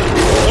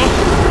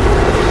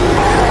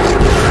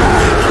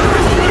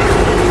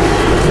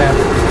 Bien.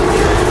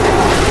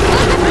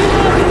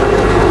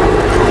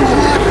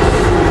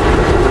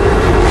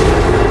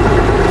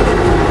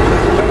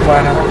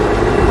 Bueno.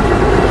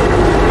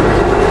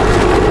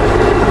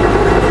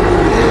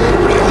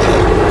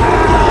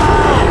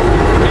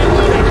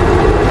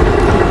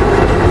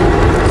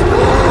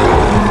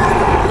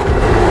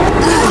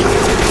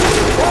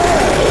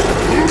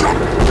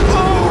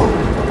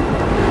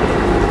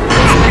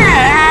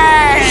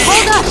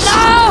 Hold up!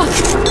 No!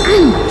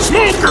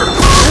 Smoker.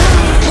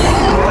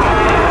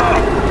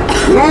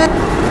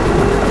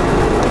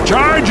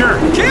 Charger.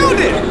 Killed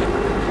it.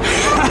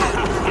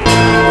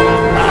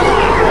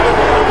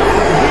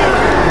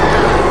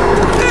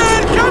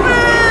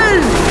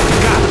 Incoming!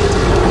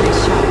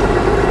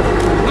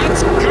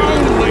 Let's go,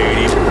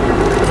 lady.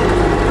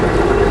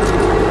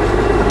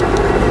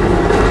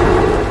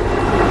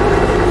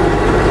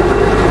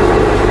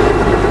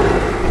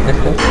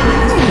 ¿Listo?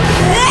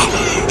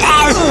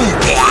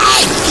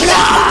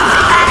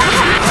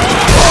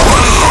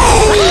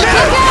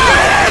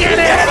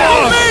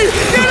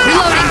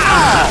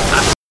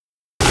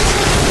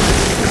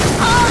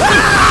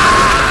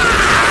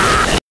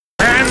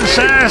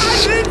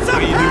 Princess. How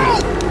you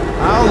doing?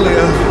 I'll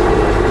live.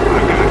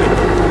 I got it.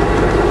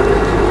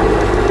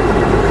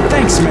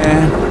 Thanks,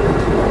 man.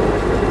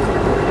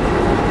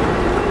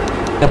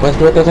 Después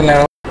tuve que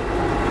acelerar.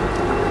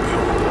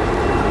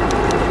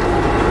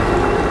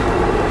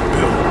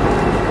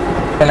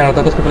 El negro,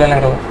 tengo que escupir el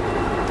negro.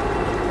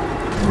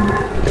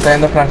 Está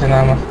yendo Francia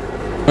nada más.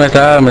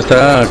 Me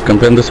está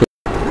campeando su.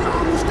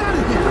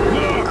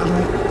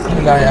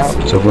 Ya, ya.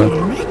 Se fue.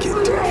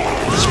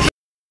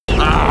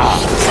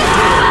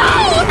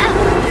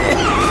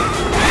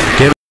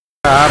 ¿Qué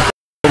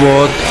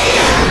bot?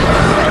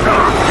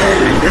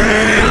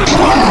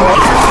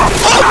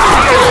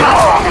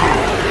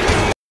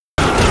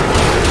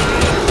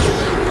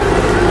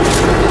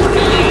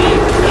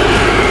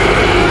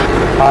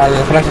 Al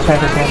Francia,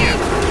 Francia, Francia.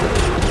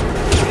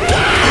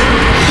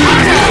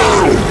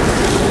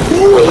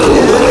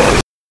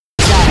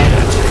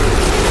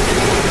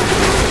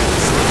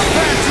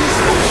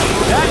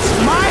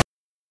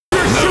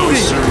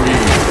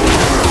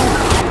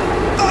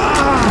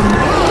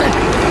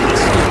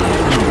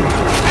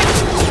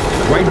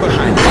 right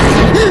behind you.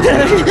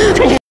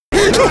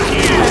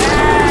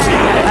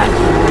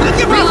 Look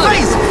at my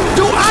face!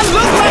 Do I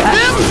look like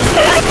them?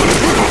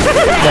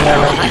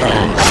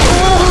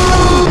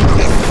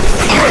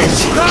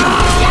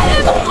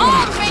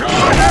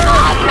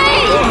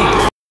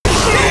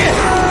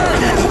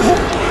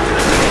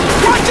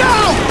 Watch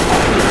out!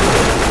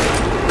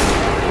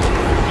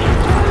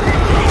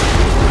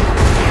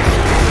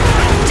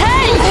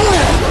 Hey,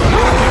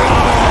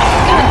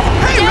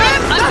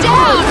 man! I'm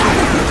down!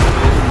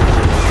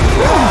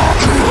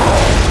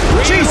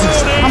 Jesus,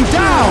 I'm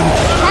down!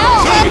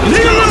 Help!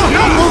 Need a little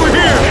help over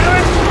here!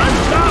 I'm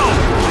down!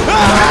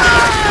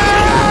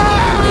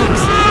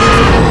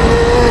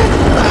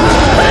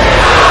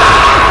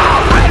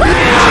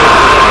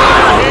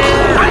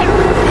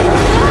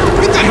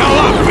 Get the hell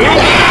up, Bill!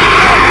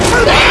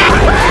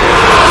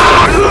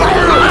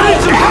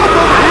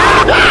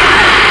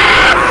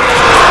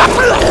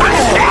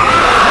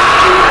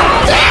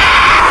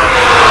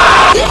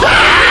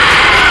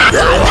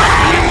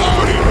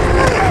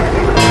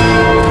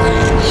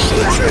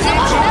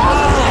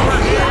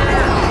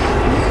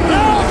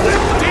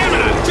 Damn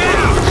it, I'm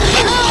down!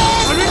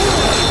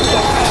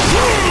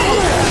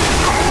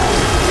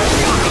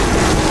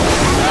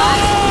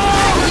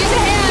 Use a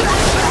hand!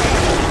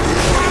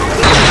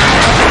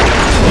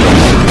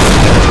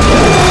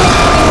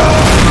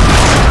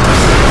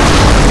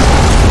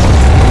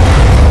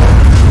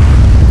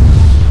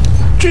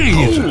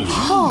 Jesus!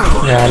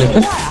 Ya,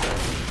 listo.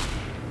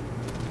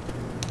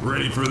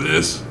 Ready for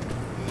this?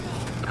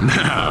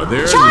 Now,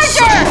 there's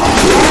Charger!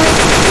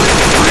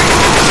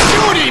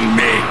 shooting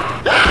me!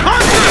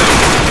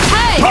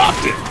 Hey!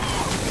 Popped it!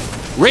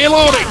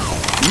 Reloading!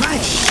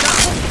 Nice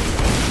shot!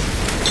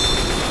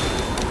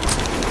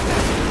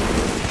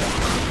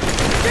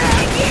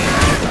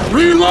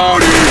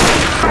 Reloading!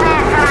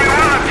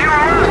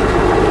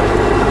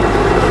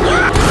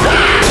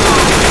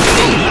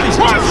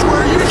 Watch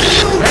where you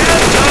shoot!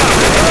 Hands up!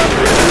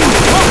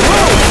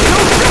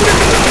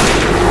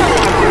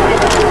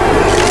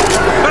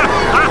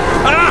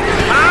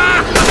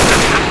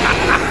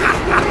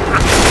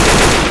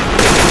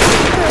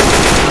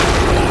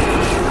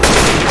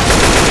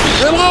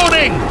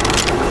 Reloading!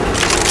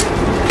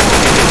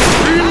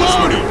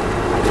 Reloading!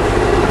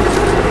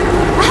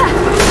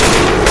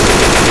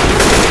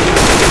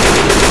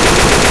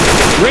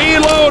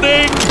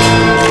 Reloading!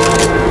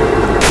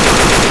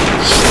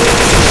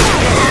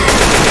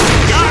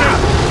 Got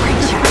it!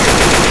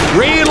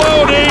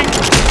 Reloading!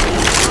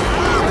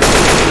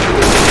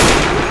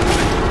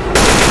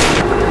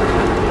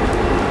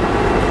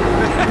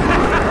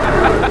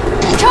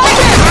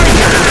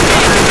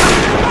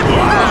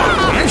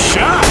 Wow, nice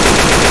shot!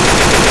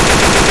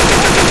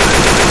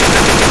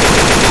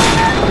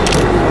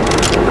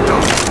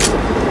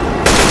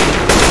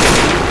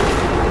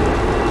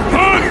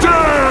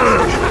 Hunter!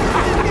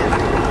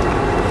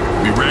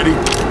 We ready?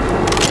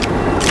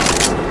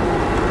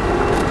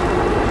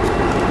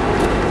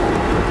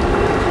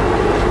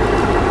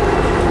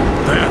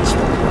 That's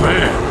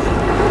bad.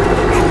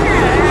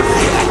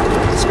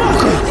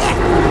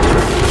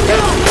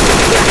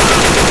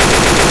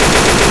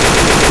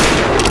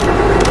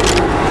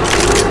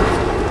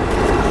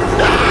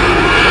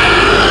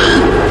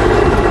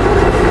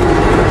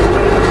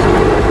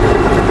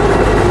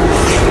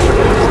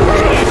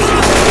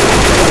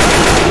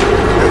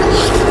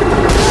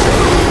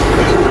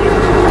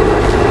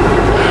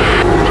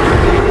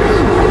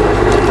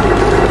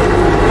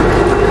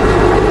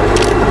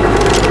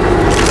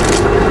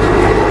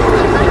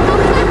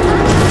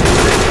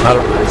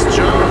 Halo. Nice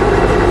job.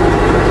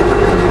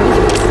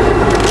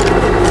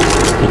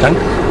 Ikan?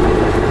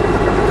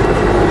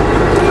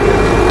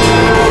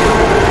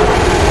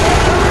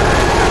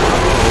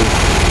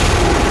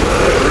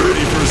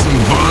 Ready for some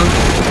fun?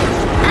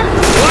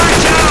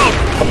 Watch out!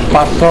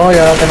 Pasó y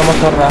ahora tenemos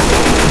zorra.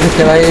 Si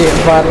se va ahí,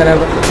 va a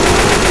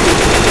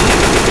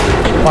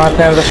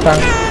tener dos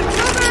tanques.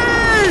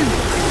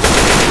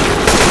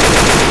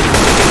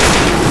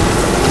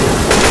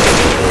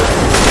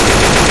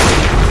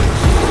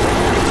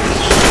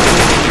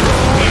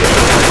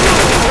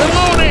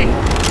 Reloading!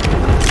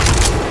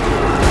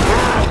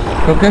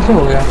 Creo que eso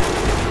buguea.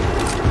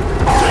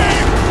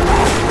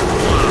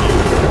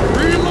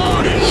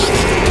 Reloading!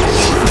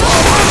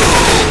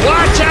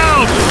 Watch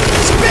out!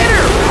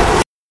 Spitter!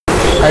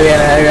 Ahí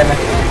viene, ahí viene.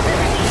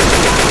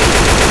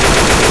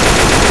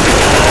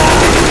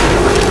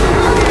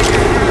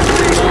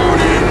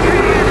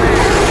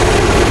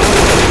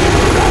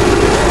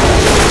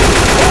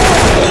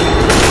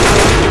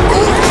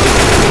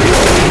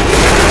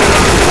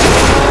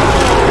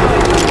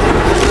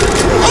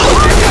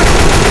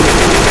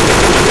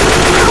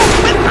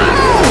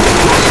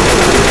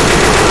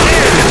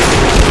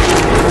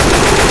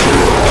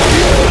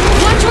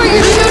 Watch where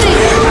you're shooting!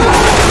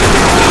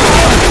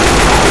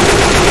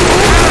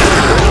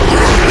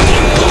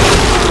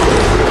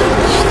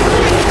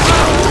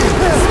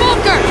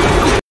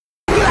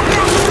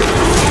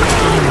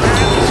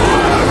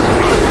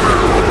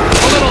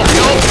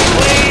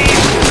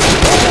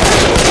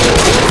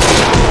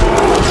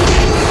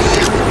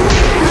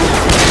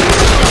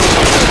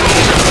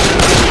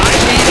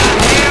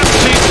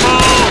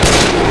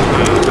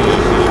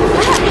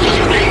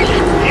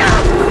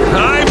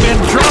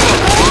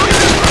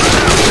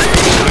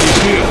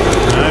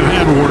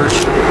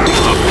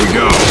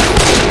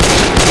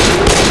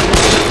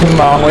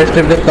 No, voy a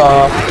strip de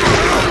todo.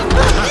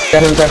 Ya,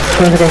 con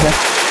ese.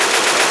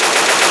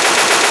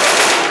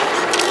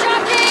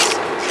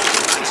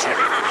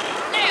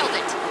 Nailed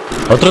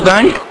it. ¿Otro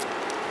tank?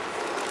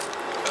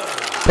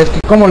 Es que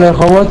como los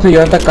robots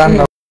siguió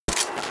atacando.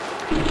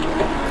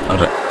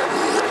 Arre.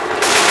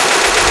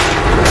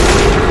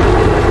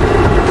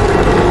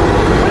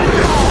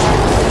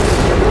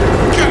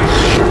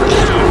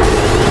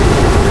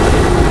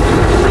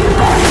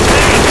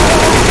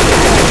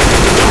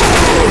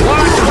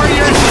 Watch where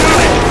you're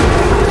shooting!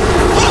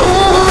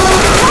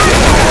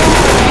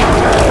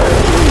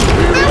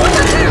 Man, what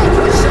the hell?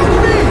 Shoot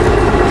me!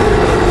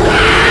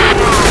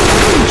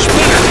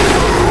 Splinter!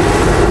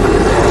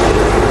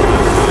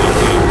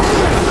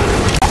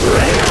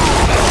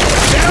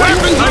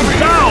 Weapons are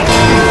down!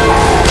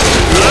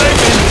 I'm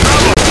in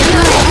trouble!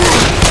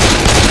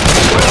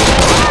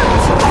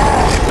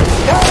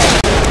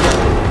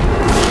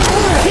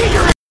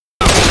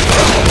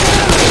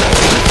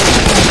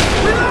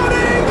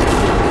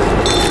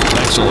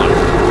 Excellent.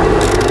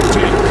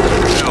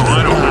 No,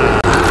 I don't.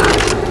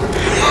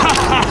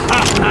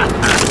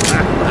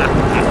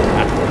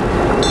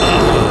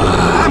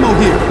 Ammo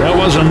here. That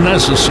wasn't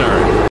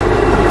necessary.